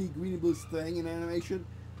be Green&Blue's thing in animation,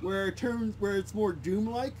 where it's more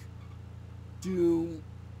Doom-like. Doom,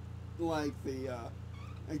 like the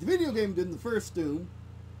video game did in the first Doom,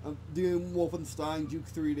 Doom, Wolfenstein, Duke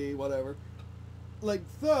 3D, whatever. Like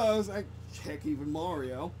those, heck, even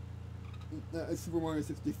Mario, Super Mario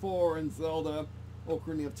 64, and Zelda,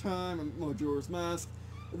 Ocarina of Time, and Majora's Mask.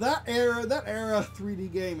 That era of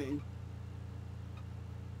 3D gaming.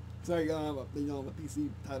 Sorry, you don't have a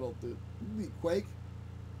PC title to Quake,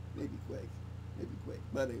 maybe Quake,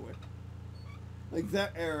 but anyway, like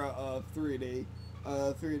that era of 3D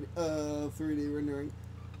rendering.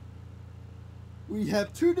 We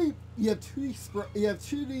have 2D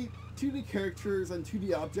characters and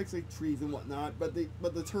 2D objects like trees and whatnot, but the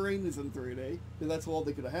terrain is in 3D because that's all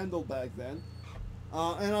they could have handled back then.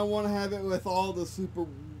 And I want to have it with all the super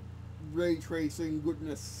ray tracing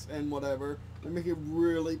goodness and whatever, and make it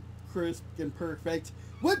really crisp and perfect,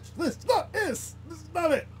 which this is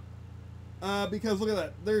not it. Because look at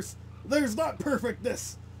that, there's not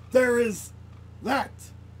perfectness, there is that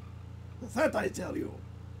I tell you,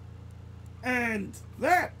 and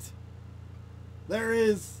that there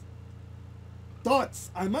is dots.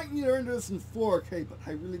 I might need to render this in 4K, but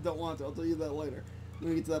I really don't want to. I'll tell you that later when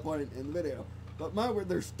we get to that point in the video. But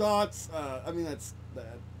there's dots. I mean that's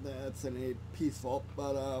an piece fault,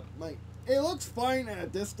 but it looks fine at a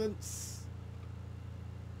distance.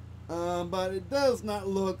 But it does not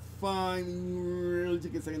look fine when you really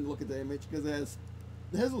take a second to look at the image, because it has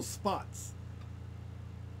those spots.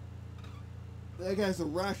 That guy's a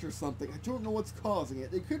rash or something. I don't know what's causing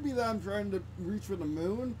it. It could be that I'm trying to reach for the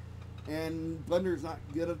moon, and Blender's not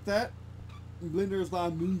good at that. Blender's not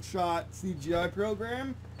a moonshot CGI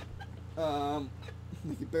program.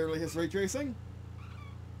 It barely has ray tracing.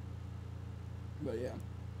 But yeah.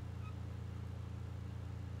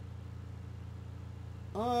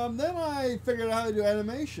 Then I figured out how to do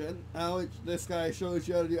animation. This guy shows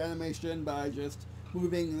you how to do animation by just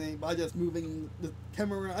moving the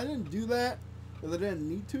camera around. I didn't do that because I didn't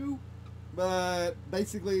need to, but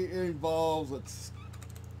basically it involves, let's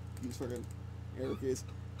use fucking arrow keys.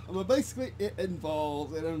 But basically it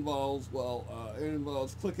involves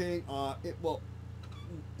clicking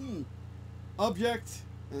object,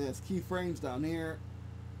 and it's keyframes down here.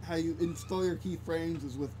 How you install your keyframes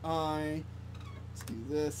is with I. Let's do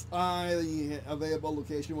this. Then you hit available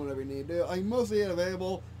location, whatever you need to do. I mostly hit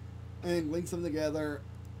available and links them together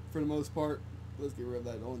for the most part. Let's get rid of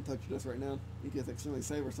that. I don't want to touch this right now. You can accidentally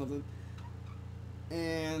save or something.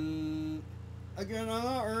 And again, I'm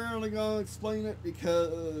not really going to explain it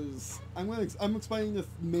because I'm explaining the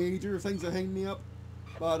major things that hang me up.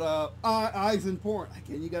 But I is important.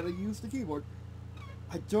 Again, you got to use the keyboard.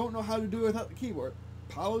 I don't know how to do it without the keyboard.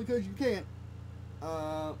 Probably because you can't.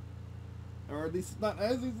 Or at least it's not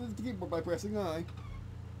as easy as the keyboard by pressing I.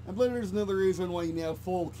 And Blender is another reason why you need a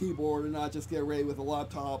full keyboard and not just get arrayed with a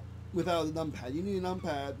laptop without a numpad. You need a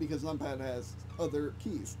numpad because numpad has other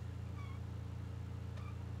keys.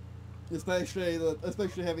 Especially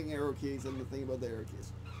having arrow keys and the thing about the arrow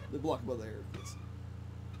keys. The block about the arrow keys.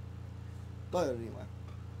 But anyway.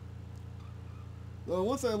 So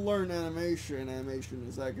once I learned animation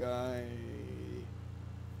is that guy.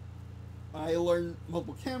 I learned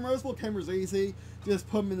multiple cameras. Multiple cameras are easy. Just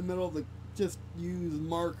put them in the middle of the. Just use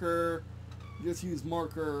marker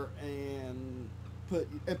and put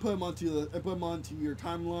them onto your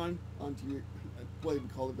timeline, onto your what do you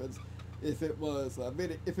call it? If it was a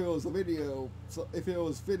video,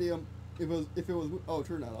 oh,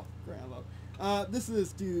 turn that off. This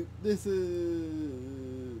is to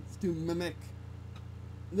mimic.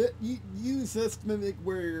 You use this to mimic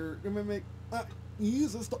where you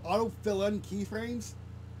use this to auto fill in keyframes.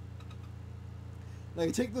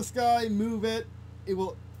 Like take this guy, move it. It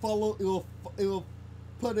will follow. It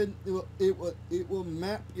will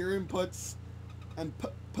map your inputs and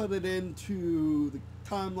put it into the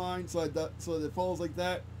timeline so that it follows like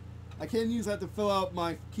that. I can use that to fill out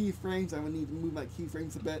my keyframes. I would need to move my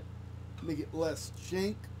keyframes a bit, make it less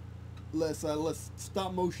jank, less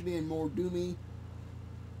stop motiony and more doomy.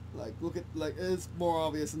 Like it's more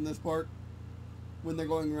obvious in this part when they're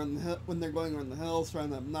going around the hills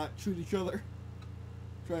trying to not shoot each other,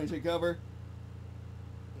 trying to take cover.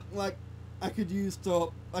 Like I could use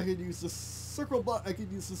the circle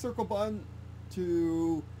button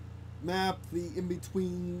to map the in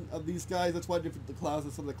between of these guys. That's why the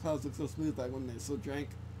clouds. Some of the clouds look so smooth like when they're so jank.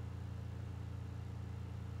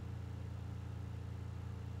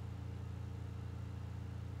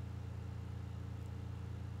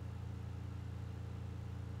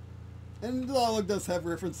 And the dialogue does have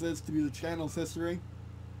references to the channel's history.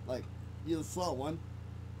 Like, you just saw one.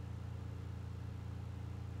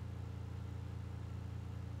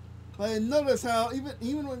 But notice how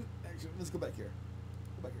even when actually let's go back here.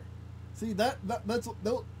 Go back here. See that's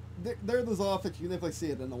there those off even if I see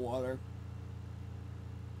it in the water.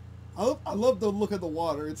 I love the look of the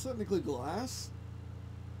water. It's technically glass,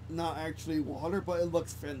 not actually water, but it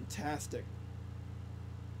looks fantastic.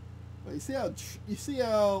 But you see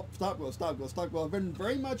how stop go. I've been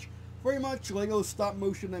very much Lego stop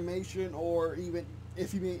motion animation, or even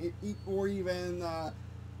if you mean or even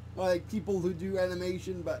like people who do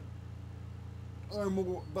animation, but I'm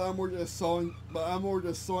more just sewing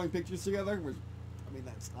pictures together. Which, I mean,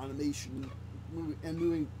 that's animation,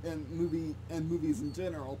 movies in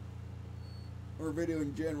general, or video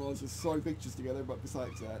in general. Is just sewing pictures together. But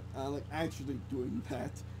besides that, I like actually doing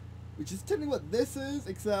that, which is technically what this is,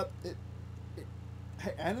 except it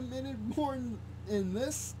animated more in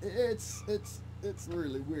this. It's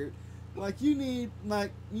really weird. Like you need you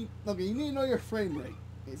need to know your frame rate.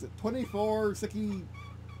 Is it 24, 60?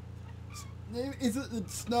 Is it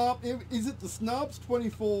the snob's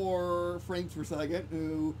 24 frames per second?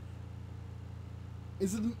 Who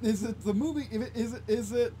is it the movie?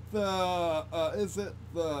 Is it the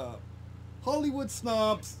Hollywood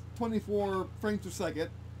snobs 24 frames per second,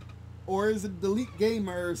 or is it the elite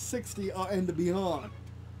gamer 60 and beyond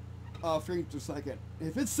frames per second?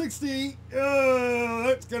 If it's 60,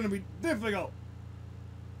 that's gonna be difficult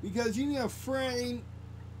because you need a frame.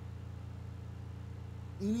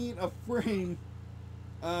 You need a frame.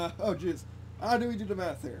 Oh jeez, how do we do the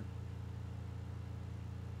math here?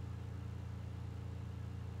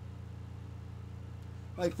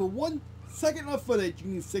 Like for 1 second of footage,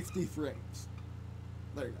 you need 60 frames.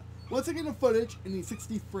 There you go. 1 second of footage, you need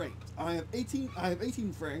 60 frames. I have 18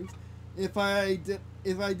 frames. If I did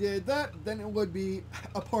that, then it would be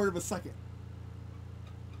a part of a second.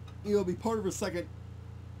 It will be part of a second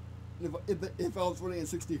if I was running at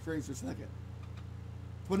 60 frames per second.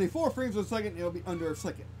 24 frames per second, it'll be under a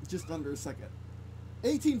second. Just under a second.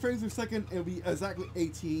 18 frames per second, it'll be exactly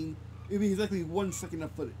 18. It'll be exactly 1 second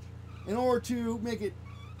of footage. In order to make it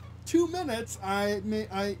 2 minutes, I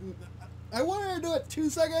wanted to do it 2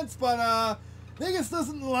 seconds, but Vegas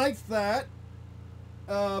doesn't like that.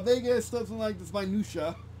 Vegas doesn't like this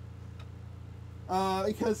minutia.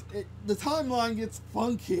 Because the timeline gets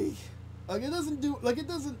funky. Like it doesn't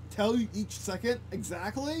tell you each second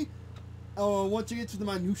exactly. Once you get to the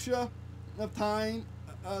minutia of time,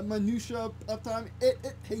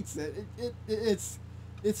 it hates it. It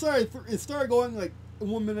started going like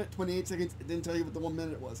 1 minute 28 seconds. It didn't tell you what the 1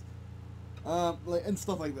 minute was, like and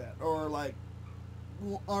stuff like that, or like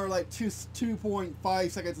 2.5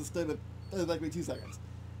 seconds instead of exactly 2 seconds.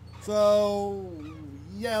 So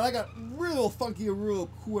yeah, that got real funky real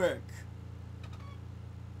quick.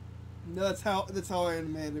 That's how I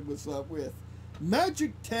animated was with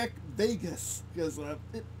Magic Tech Vegas, because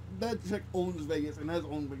Magic Tech owns Vegas and has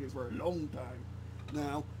owned Vegas for a long time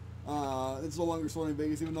now. It's no longer Sony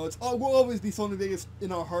Vegas, even though will always be Sony Vegas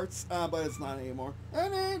in our hearts, but it's not anymore.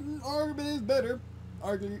 And it arguably is better.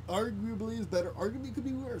 Arguably is better. Arguably could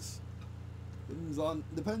be worse. Depends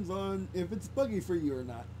on if it's buggy for you or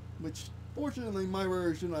not. Which fortunately my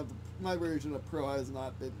version of Pro has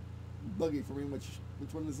not been buggy for me. Which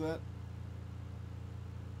one is that?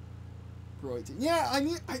 Pro 18. Yeah,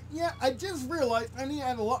 I just realized I need to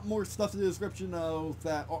add a lot more stuff to the description of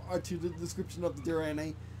that, or to the description of the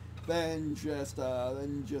Der999 than just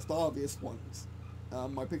obvious ones.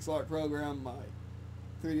 My pixel art program, my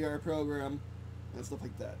 3D art program, and stuff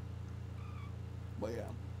like that. But yeah.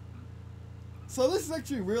 So this is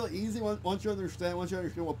actually really easy once you understand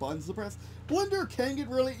what buttons to press. Blender can get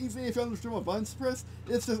really easy if you understand what buttons to press.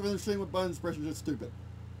 It's just understanding what buttons to press is just stupid.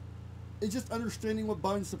 It's just understanding what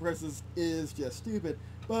buttons to press is just stupid.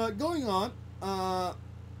 But going on,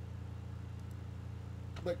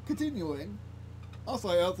 but continuing. Also,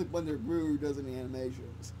 I don't think Wonderdrfaft does any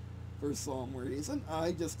animations for some reason.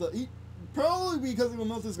 I just probably because he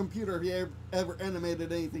remotes his computer if he ever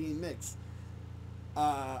animated anything he mixed.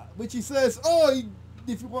 Which he says,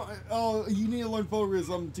 if you want, you need to learn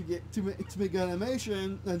photorealism to make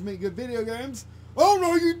animation and to make good video games. Oh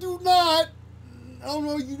no, you do not. Oh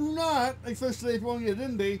no, you do not. Especially if you want to get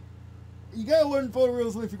indie, you gotta learn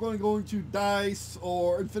photorealism if you're going to go into DICE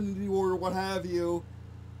or Infinity Ward or what have you,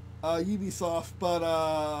 Ubisoft. But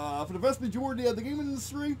for the vast majority of the game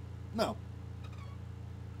industry, no.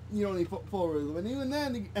 You don't need photorealism, and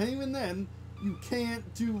even then, you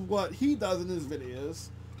can't do what he does in his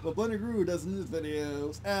videos, what Wonderdrfaft does in his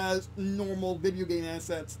videos as normal video game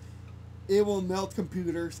assets it will melt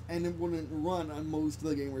computers, and it wouldn't run on most of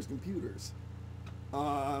the gamers' computers.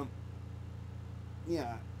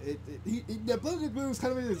 Yeah, Blue is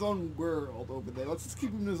kind of in his own world over there. Let's just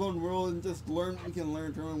keep him in his own world and just learn what we can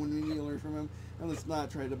learn from him when we need to learn from him, and let's not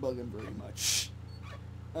try to bug him very much.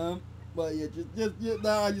 But yeah,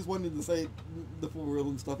 I just wanted to say the full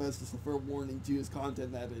realism stuff as just a fair warning to his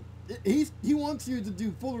content that he wants you to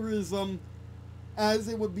do full realism as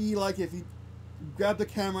it would be like if he grabbed the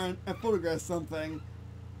camera and photographed something,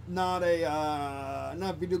 not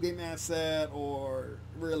a video game asset or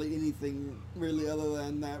really anything really other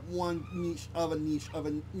than that one niche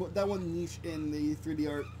that one niche in the 3D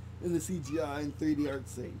art, in the CGI and 3D art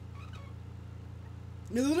scene.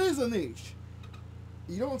 Because it is a niche.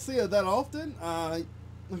 You don't see it that often. Like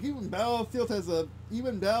even Battlefield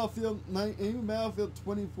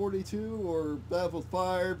 2042 or Battlefield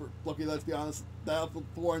 5, or lucky let's be honest, Battlefield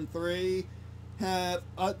 4 and 3 have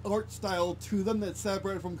an art style to them that's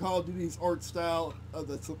separated from Call of Duty's art style of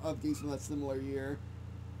games from that similar year.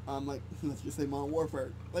 Like let's just say Modern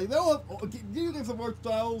Warfare. Like they'll have video games have art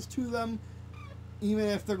styles to them, even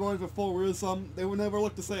if they're going for full realism. They will never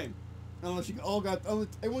look the same. Unless everyone got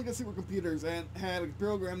supercomputers and had a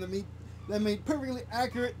program that made perfectly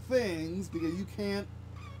accurate things, because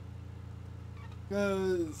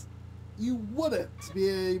you wouldn't be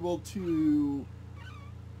able to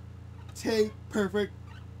take perfect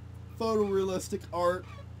photorealistic art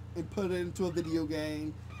and put it into a video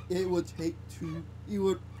game. It would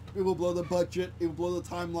blow the budget. It would blow the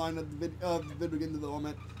timeline of the video game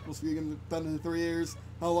development. Most video games done in 3 years.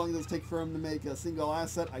 How long does it take for him to make a single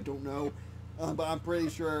asset? I don't know. But I'm pretty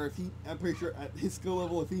sure at his skill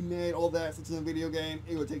level, if he made all the assets in a video game,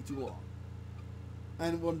 it would take too long.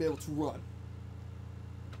 And it wouldn't be able to run.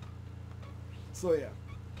 So yeah.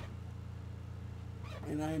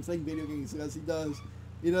 And I am saying video games because he does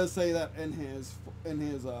say that in his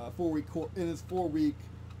 4 week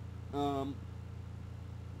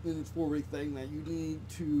thing that you need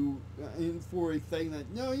to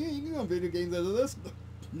no, you can go on video games out of this.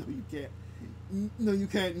 No, you can't. No, you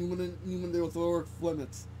can't. You wouldn't deal with the work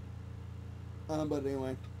limits. But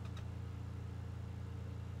anyway,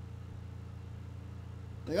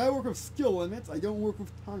 like I work with skill limits. I don't work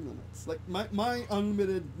with time limits. Like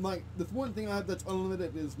the one thing I have that's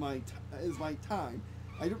unlimited is my time.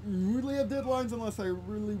 I don't really have deadlines unless I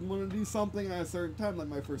really want to do something at a certain time. Like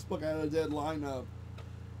my first book, I had a deadline of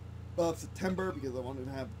September, because I wanted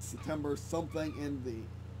to have September something in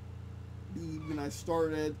when I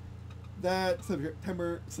started. That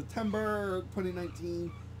September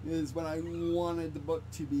 2019 is when I wanted the book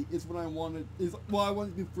to be. I wanted to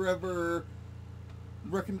be forever.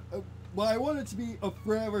 I wanted to be a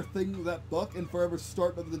forever thing with that book, and forever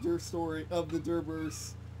start of the story of the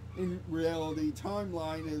Derverse in reality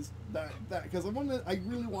timeline is that because I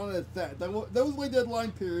really wanted that. That was my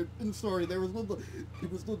deadline period in the story. There was no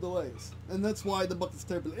delays, and that's why the book is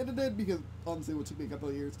terribly edited, because honestly it would take me a couple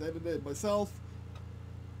of years to edit it myself.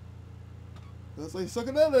 Because I suck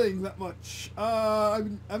at editing that much.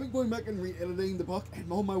 I've been going back and re-editing the book, and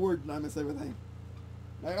oh my word, did I miss everything.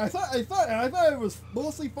 I thought it was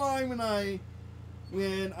mostly fine when I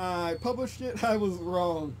published it. I was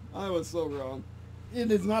wrong. I was so wrong. It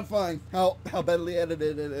is not fine how badly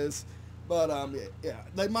edited it is. But yeah,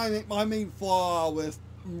 like my main flaw with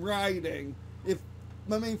writing, is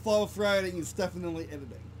definitely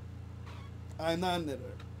editing. I'm not an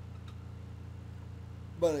editor.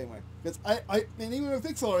 But anyway, because and even with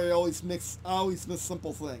Fictional, I always miss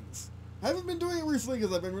simple things. I haven't been doing it recently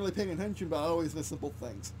because I've been really paying attention, but I always miss simple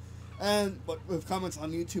things. But with comments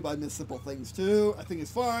on YouTube, I miss simple things too. I think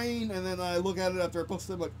it's fine, and then I look at it after I post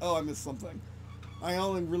it, I'm like, oh, I missed something. I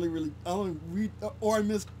only read, or I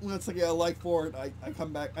missed, when it's like a like for it, I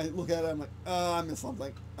come back, I look at it, I'm like, oh, I missed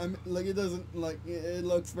something. It doesn't, like, it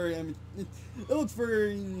looks very,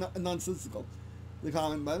 nonsensical. The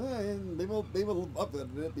comment, but people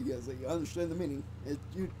upvoted it because they understand the meaning.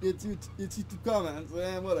 It's YouTube comments,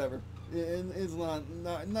 whatever. It's not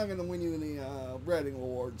gonna win you any writing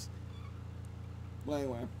awards. But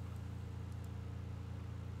anyway,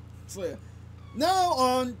 so yeah. Now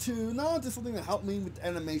on to something that helped me with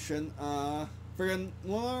animation. Friggin'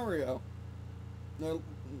 Leonardo.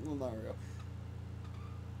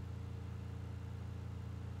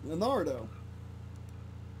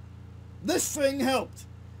 This thing helped.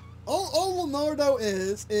 All Leonardo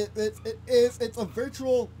is, it's a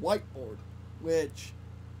virtual whiteboard, which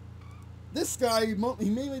this guy, he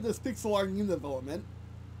mainly does pixel art and game development.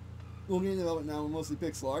 Well, game development now, mostly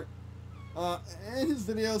pixel art. In his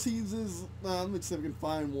videos, he uses, let me see if I can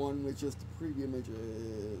find one, which is the preview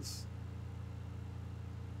images.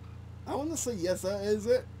 I want to say yes, that is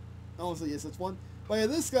it. I want to say yes, that's one. But yeah,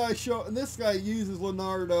 this guy uses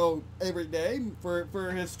Leonardo every day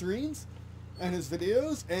for his streams and his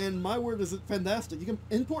videos, and my word, is it fantastic. You can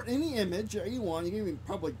import any image that you want. You can even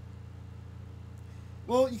probably,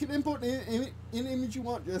 well, you can import any image you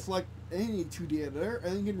want, just like any 2D editor,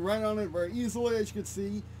 and you can write on it very easily. As you can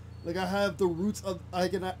see, like I have the roots of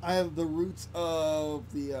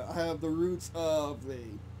the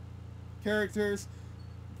characters.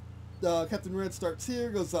 Captain Red starts here,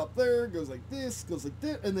 goes up there, goes like this, goes like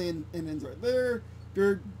that, and then ends right there.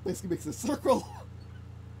 Dirt basically makes a circle.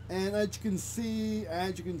 And as you can see,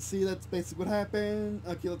 that's basically what happened.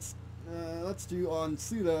 Okay, let's do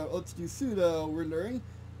pseudo rendering,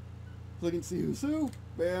 so you can see who's who.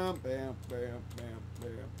 Bam, bam, bam, bam,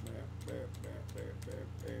 bam, bam, bam, bam, bam, bam,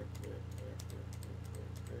 bam, bam,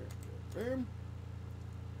 bam, bam.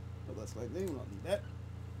 Oh, that's my name. We don't need that.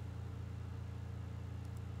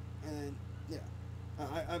 And yeah,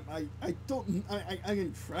 I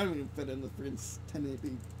can try to fit in the friends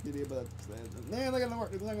 1080p video, but that's man, not gonna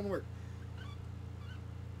work. It's not gonna work.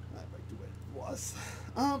 I might do what it was.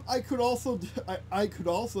 I could also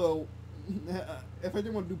if I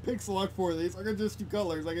didn't want to do pixel art for these, I could just do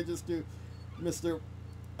colors. I could just do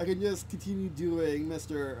I can just continue doing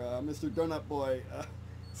Mr. Donut Boy,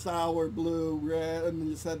 sour blue, red, and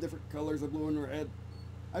then just have different colors of blue and red.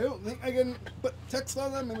 I don't think I can put text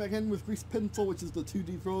on them. Maybe I can with Grease Pencil, which is the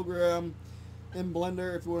 2D program, in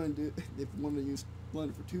Blender if you want to use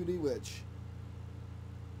Blender for 2D. Which,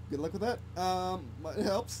 good luck with that. But it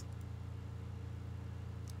helps.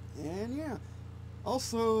 And yeah.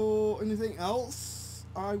 Also, anything else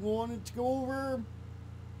I wanted to go over?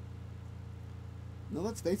 No,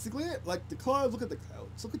 that's basically it. Like the clouds. Look at the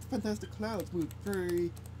clouds. Look at the fantastic clouds. Move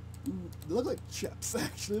very. They look like ships,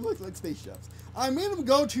 actually. They look like spaceships. I made them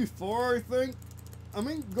go too far, I think. I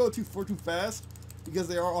made them go too fast, because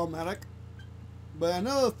they are automatic. But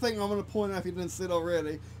another thing I'm going to point out, if you didn't see it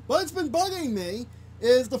already, but it's been bugging me,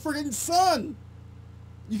 is the freaking sun.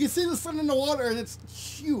 You can see the sun in the water, and it's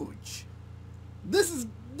huge. This is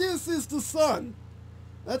the sun.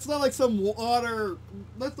 That's not like some water,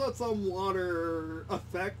 that's not some water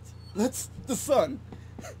effect. That's the sun.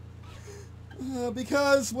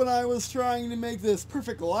 Because when I was trying to make this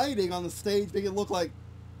perfect lighting on the stage, make it look like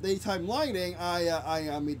daytime lighting,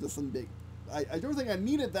 I made this one big. I don't think I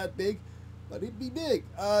need it that big, but it'd be big.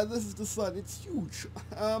 This is the sun. It's huge.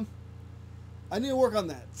 I need to work on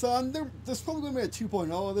that. So there's probably going to be a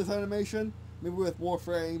 2.0 of this animation, maybe with more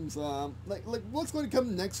frames. Like what's going to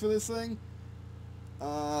come next for this thing?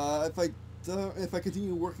 If I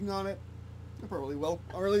continue working on it, I probably will,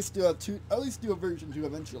 or at least do a version 2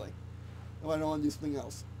 eventually. If I don't want to do something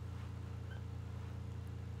else.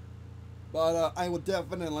 But I'll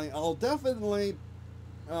definitely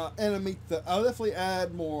animate I'll definitely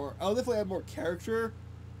add more character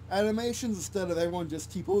animations instead of everyone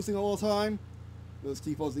just T-posing all the time. Because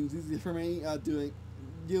T-posing is easy for me.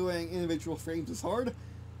 Doing individual frames is hard.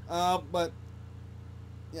 But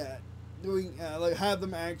yeah, doing have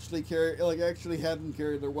them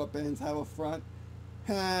carry their weapons, have a front.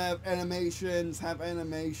 Have animations,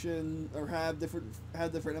 or have different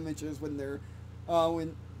images when they're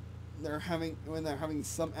having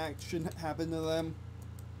some action happen to them,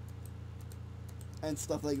 and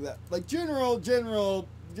stuff like that. Like general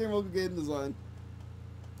game design.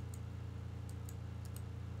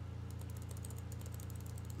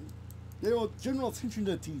 General attention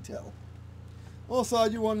to detail. Also, I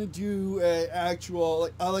do want to do a actual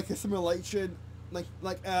like a simulation. What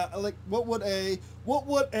would a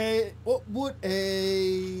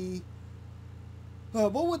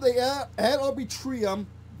ad arbitrium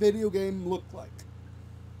video game look like?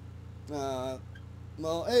 Well,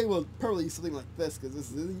 it will probably be something like this, because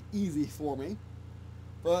this is easy for me.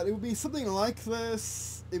 But it would be something like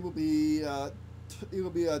this. It would be a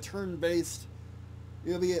turn-based.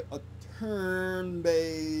 It would be a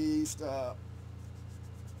turn-based.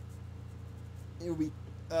 It would be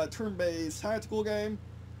a turn-based tactical game,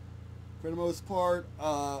 for the most part.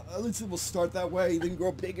 At least it will start that way, then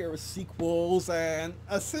grow bigger with sequels, and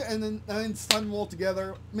then stun them all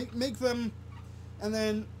together, make them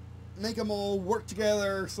all work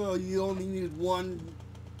together. So you only needed one,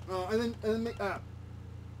 and then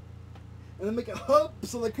make a hub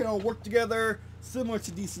so they can all work together, similar to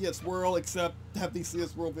DCS World, except have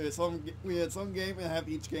DCS World be its own game, and have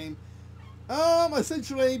each game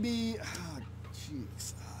essentially be.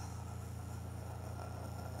 Jeez.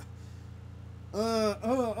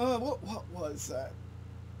 What was that?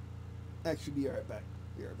 Actually, be right back.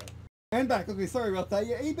 I'm back. Okay, sorry about that.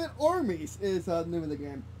 Yeah, 8-Bit Armies is the name of the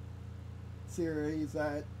game series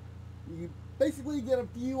that You basically get a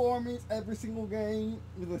few armies every single game,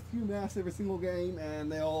 with a few mass every single game,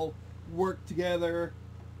 and they all work together,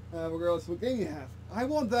 regardless of what game you have. I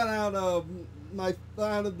want that out of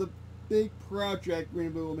the big project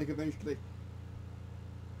Green&Blue will make eventually.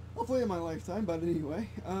 Hopefully in my lifetime, but anyway.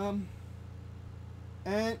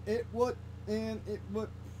 And it would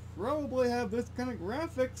probably have this kind of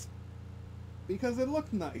graphics because it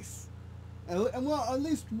looked nice. And well, at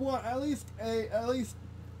least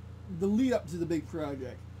the lead up to the big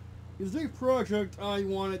project. Because the big project, I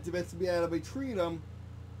want it to be able to treat them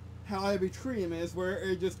how I treat them is, where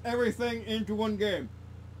it just everything into one game.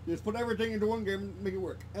 Just put everything into one game and make it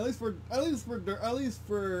work. At least for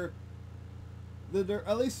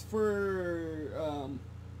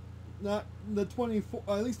not the 24,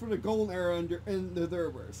 at least for the golden era in the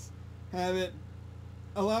Derverse. Have it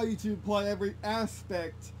allow you to play every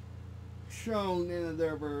aspect shown in the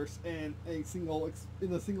Derverse in a single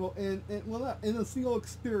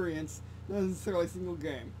experience, not necessarily a single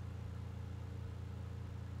game.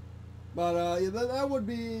 But yeah,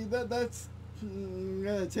 that's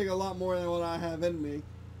gonna take a lot more than what I have in me.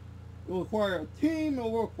 It will require a team, it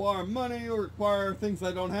will require money, it will require things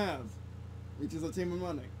I don't have, which is a team of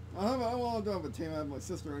money. I don't have a team, I have my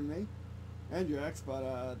sister and me, and Jax, but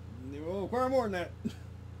it will require more than that.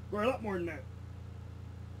 Require a lot more than that.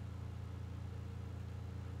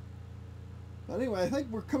 But anyway, I think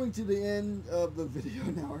we're coming to the end of the video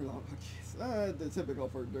now. Oh, jeez. The typical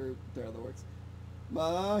for Der the Works.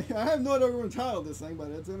 But I have no idea what we're going to title this thing, but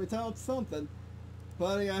it's going to be titled something.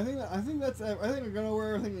 But yeah, I think we're going to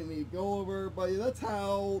over everything we need to go over. But yeah,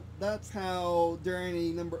 that's how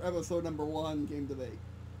Journey episode number 1 came to be,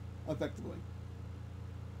 effectively.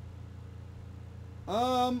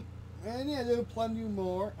 And yeah, there'll be plenty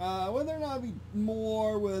more. Whether or not I'll be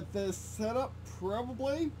more with this setup,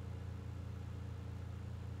 probably.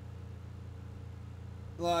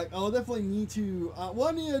 Like, I'll definitely need to,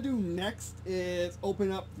 what I need to do next is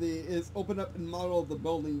open up and model the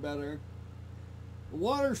building better. The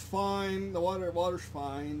water's fine, water's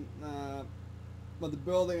fine, but the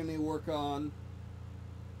building I need to work on.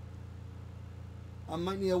 I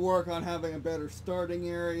might need to work on having a better starting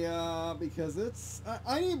area, because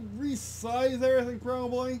I need to resize everything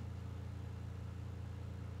probably.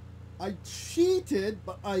 I cheated,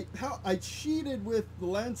 but I cheated with the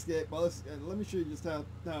landscape. Well, let me show you just how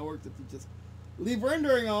it works if you just leave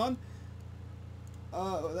rendering on. You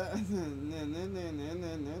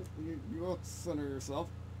will center yourself.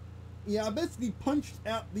 Yeah, I basically punched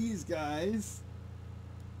out these guys.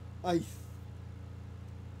 I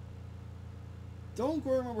don't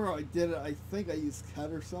remember how I did it. I think I used cut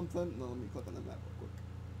or something. No, let me click on the map real quick.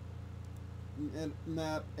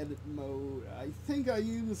 Map edit mode. I think I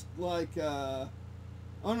used like oh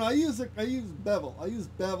no, I used bevel. I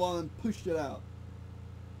used bevel and pushed it out.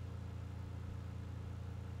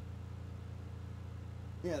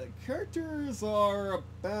 Yeah, the characters are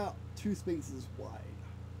about 2 spaces wide.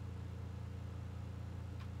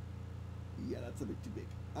 Yeah, that's a bit too big.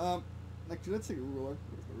 Actually, let's take a ruler.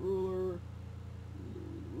 Where's the ruler?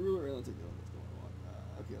 Ruler. Let's take the one that's going on.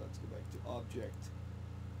 Okay, let's go back to object.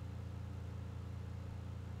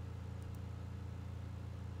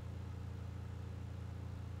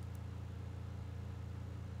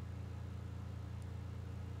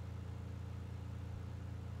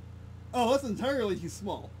 Oh, that's entirely too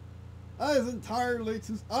small. That is entirely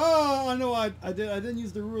too. Oh, I know. I didn't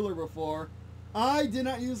use the ruler before. I did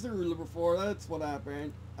not use the ruler before. That's what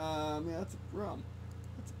happened. Yeah, that's a problem.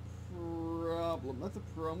 That's a problem. That's a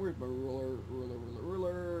problem. Where's my ruler?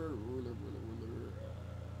 Ruler.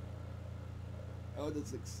 Oh, it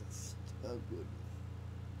doesn't exist. Oh, good.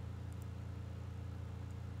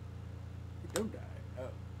 Don't die.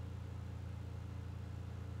 Oh.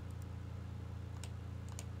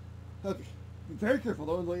 Okay. Be very careful.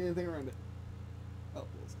 Don't lay anything around it. Oh,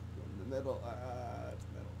 let's go in the middle. It's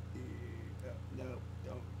metal. No,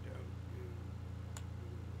 don't.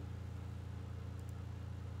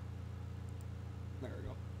 There we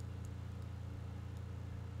go.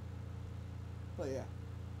 But yeah.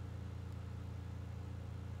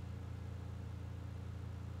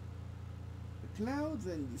 The clouds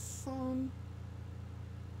and the sun.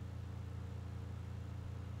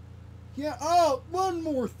 Yeah, oh, one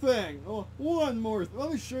more thing. Let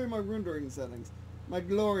me show you my rendering settings. My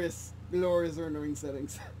glorious rendering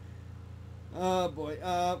settings. Oh, boy.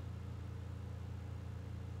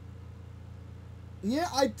 Yeah,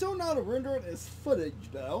 I don't know how to render it as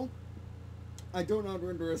footage, though. I don't know how to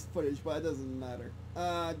render it as footage, but it doesn't matter.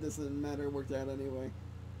 It doesn't matter. It worked out anyway.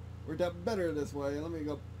 Worked out better this way. Let me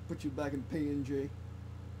go put you back in PNG.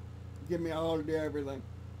 Give me all the everything.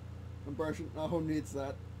 compression. Oh, who needs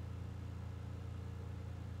that?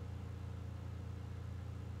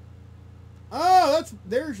 Oh,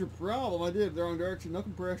 there's your problem. I did it the wrong direction. No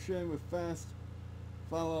compression with fast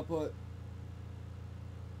file output.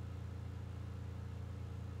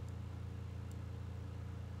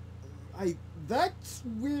 That's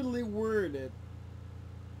weirdly worded.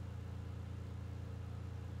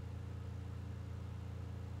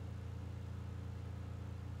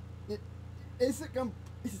 Is it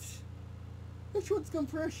which one's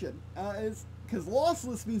compression? Because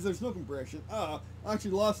lossless means there's no compression.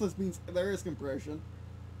 Actually, lossless means there is compression.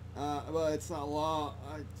 But it's not law.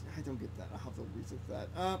 I don't get that. I'll have to research that.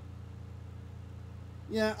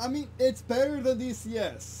 Yeah, I mean, it's better than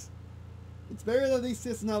DCS. It's better than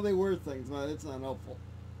DCS and how they word things, but it's not helpful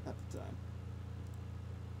at the time.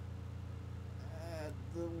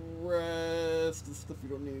 The rest is stuff you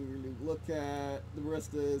don't need to really look at. The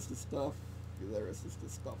rest is the stuff. The rest is the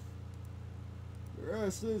stuff. The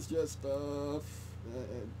rest is just stuff.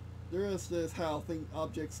 The rest is how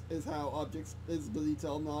objects is the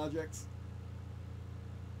detail in the objects.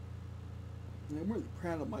 And I'm really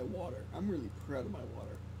proud of my water. I'm really proud of my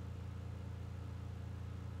water.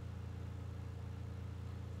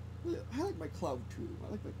 I like my cloud too.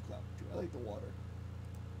 I like the water.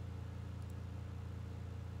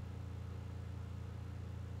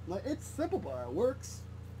 Like, it's simple, but it works.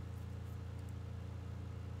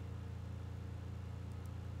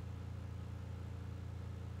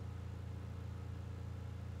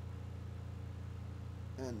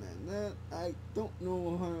 And then that, I don't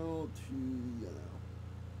know how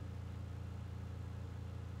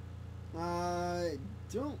to, I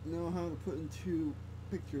don't know how to put into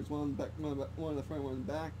pictures, one back, one in the front, one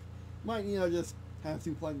back. Might, just have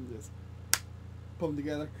two plugins, just put them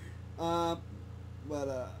together. Yeah,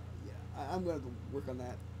 I'm gonna have to work on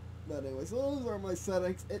that. But anyway, so those are my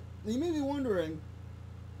settings. You may be wondering.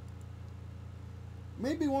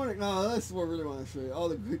 No, this is what I really want to show you. All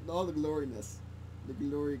the gloriness, the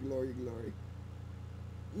glory.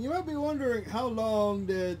 You might be wondering how long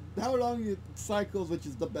it cycles, which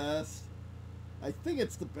is the best. I think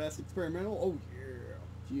it's the best experimental. Oh yeah,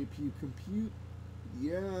 GPU compute.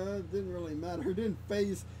 Yeah, it didn't really matter. It didn't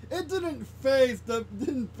phase the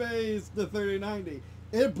 3090.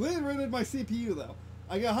 It rendered my CPU though.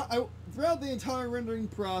 Throughout the entire rendering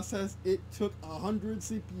process, it took 100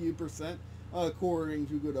 CPU percent, according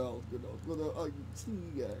to good old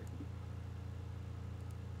yeah.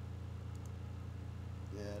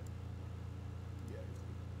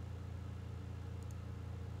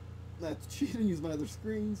 That's cheating. Use my other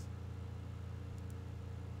screens.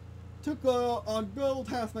 Took on build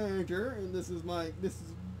Task Manager, and this is my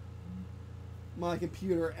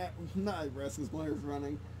computer not at rest because mine is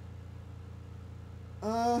running.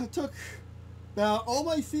 Took about all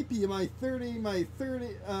my CPU, my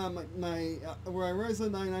Ryzen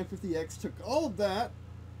 9950X, took all of that.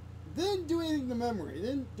 Didn't do anything to memory.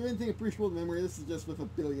 Didn't do anything appreciable to memory. This is just with a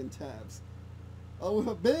billion tabs. With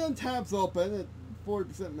a billion tabs open at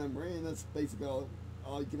 40% memory, and that's basically all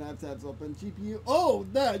you can have tabs open. GPU. Oh,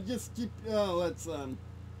 that just GPU. Oh, that's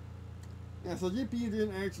yeah. So GPU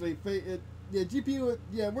didn't actually it. Yeah, GPU.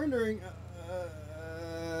 Yeah, rendering.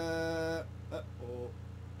 Oh,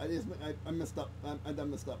 I messed up. I done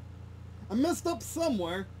messed up. I messed up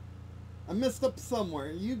somewhere.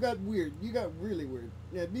 You got weird. You got really weird.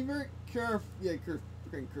 Yeah, be very careful. Yeah,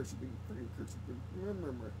 freaking cursor.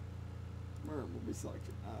 Remember. Will be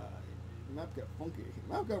selection. Map got funky.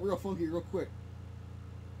 Map got real funky real quick.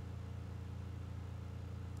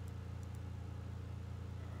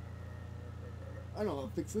 I know how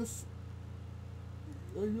to fix this.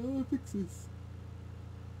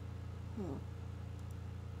 Huh.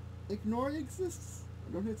 Ignore exists.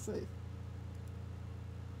 Don't hit save.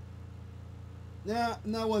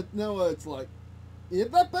 Now what it's like. Yeah,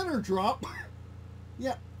 that better drop.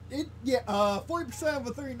 Yeah. 40% of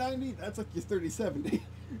a 3090, that's like your 3070.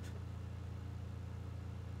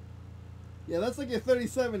 Yeah, that's like your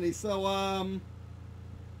 3070. So,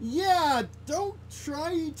 yeah, don't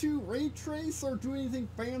try to ray trace or do anything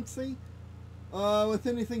fancy with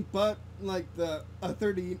anything but like a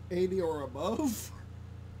 3080 or above.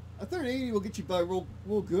 A 3080 will get you by real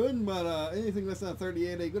good, but anything less than a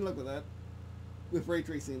 3080, good luck with that. With ray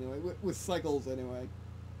tracing anyway, with cycles anyway.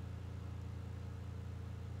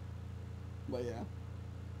 But yeah.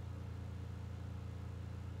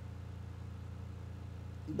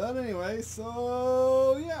 But anyway,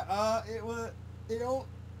 so yeah,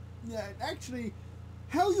 actually,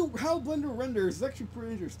 how Blender renders is actually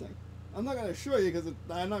pretty interesting. I'm not gonna show you because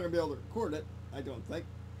I'm not gonna be able to record it. I don't think.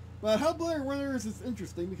 But how Blur renders is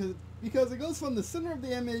interesting because it goes from the center of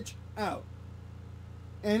the image out.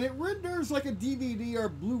 And it renders like a DVD or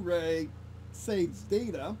Blu-ray saves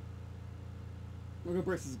data, or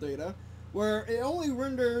compresses data, where it only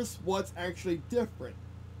renders what's actually different.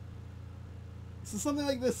 So something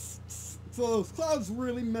like this, so those clouds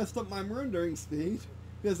really messed up my rendering speed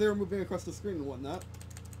because they were moving across the screen and whatnot.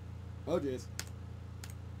 Oh jeez.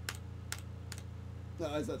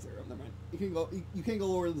 No, it's not 0. Never mind. You can go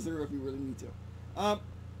lower than 0 if you really need to.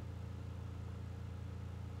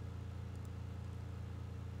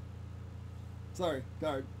 Sorry,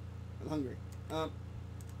 guard. I'm hungry.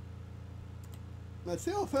 Let's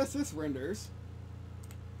see how fast this renders.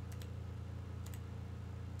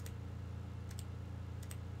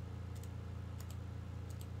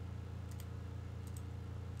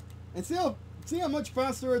 And see how much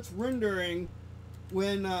faster it's rendering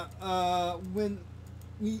when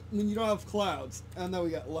you don't have clouds. And now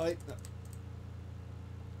we got light.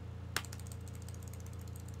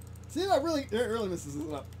 See, it really messes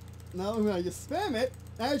it up. Now when I just spam it,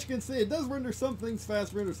 as you can see, it does render some things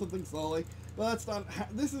fast, render something slowly, but that's not.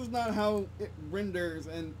 This is not how it renders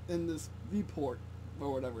in this viewport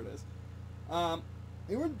or whatever it is.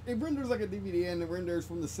 It renders like a DVD, and it renders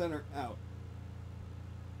from the center out.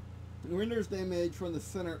 It renders the image from the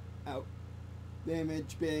center out. The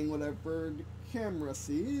image being whatever the camera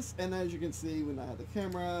sees, and as you can see, when I have the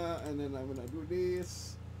camera, and then when I do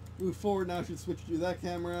this, move forward. Now I should switch to that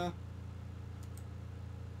camera.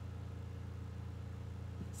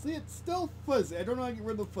 See, it's still fuzzy. I don't know how to get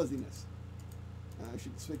rid of the fuzziness. I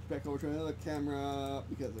should switch back over to another camera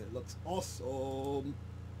because it looks awesome.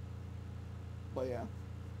 But yeah.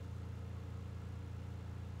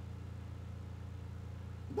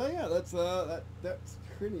 That's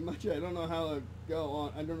pretty much it. I don't know how to go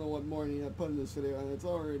on. I don't know what more I need to put in this video, and it's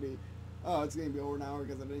already. Oh, it's gonna be over an hour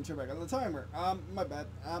because I didn't check back on the timer. My bad.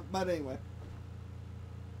 But anyway.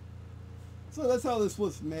 So that's how this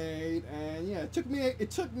was made, and yeah, it took me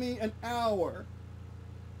an hour.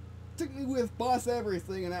 It took me with Boss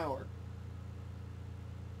Everything an hour.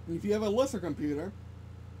 And if you have a lesser computer,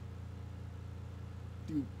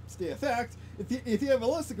 to stay effect, if you have a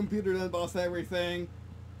lesser computer than Boss Everything,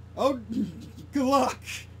 oh, good luck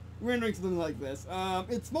rendering something like this.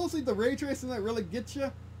 It's mostly the ray tracing that really gets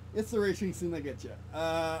you. It's the ray tracing that gets you.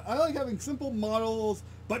 I like having simple models,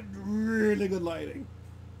 but really good lighting.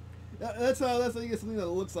 That's how you get something that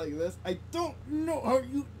looks like this. I don't know how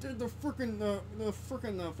you did the frickin'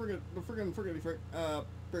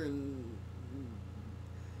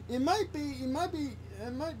 it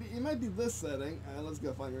might be this setting. Let's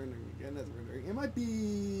go find rendering again. That's rendering. It might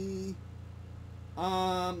be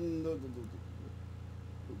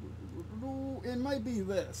it might be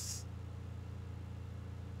this.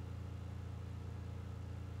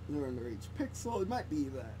 Render each pixel. It might be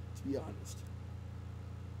that, to be honest.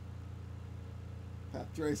 Path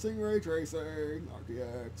tracing, ray tracing,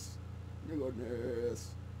 RTX. My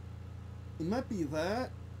goodness. It might be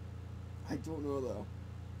that. I don't know though.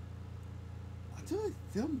 Until I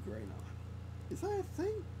film grain on. Is that a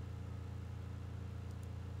thing?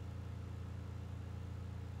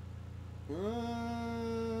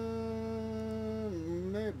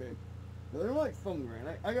 Maybe. But I don't like film grain.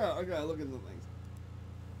 I gotta look into things.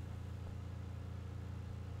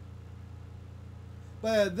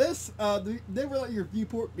 But this, never let your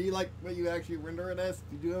viewport be like what you actually render it as.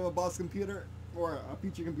 If you do have a boss computer or a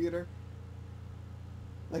feature computer,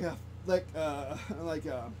 like a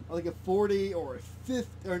 40 or a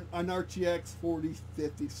 50 or an RTX 40,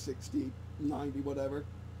 50, 60, 90, whatever.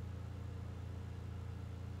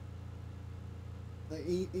 Like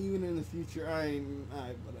even in the future,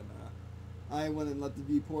 I wouldn't let the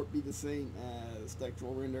viewport be the same as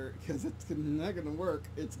textual render because it's not gonna work.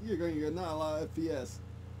 You're gonna get not a lot of FPS.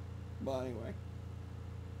 But anyway.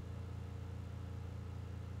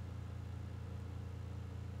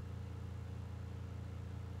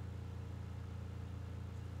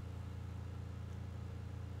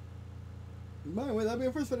 By the way, that'll be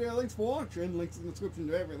our first video. Thanks for watching. Links in the description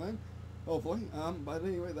to everything. Hopefully. But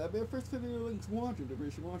anyway, that'll be our first video. Thanks for watching. If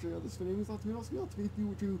you should watch this video, means a lot to me. Also, if you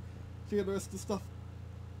were to check out the rest of the stuff.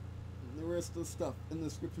 The rest of the stuff in the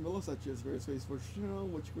description below, such as various ways for channel,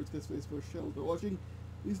 which of course gets ways for channels for watching.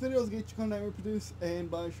 These videos get you content we produce,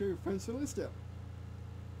 and by share your friends to list out.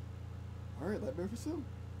 Alright, that'll be it for soon.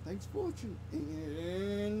 Thanks for watching,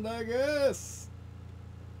 and I guess.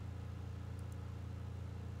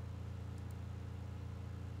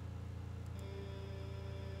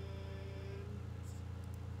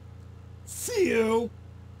 See you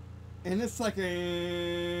in a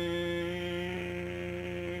second.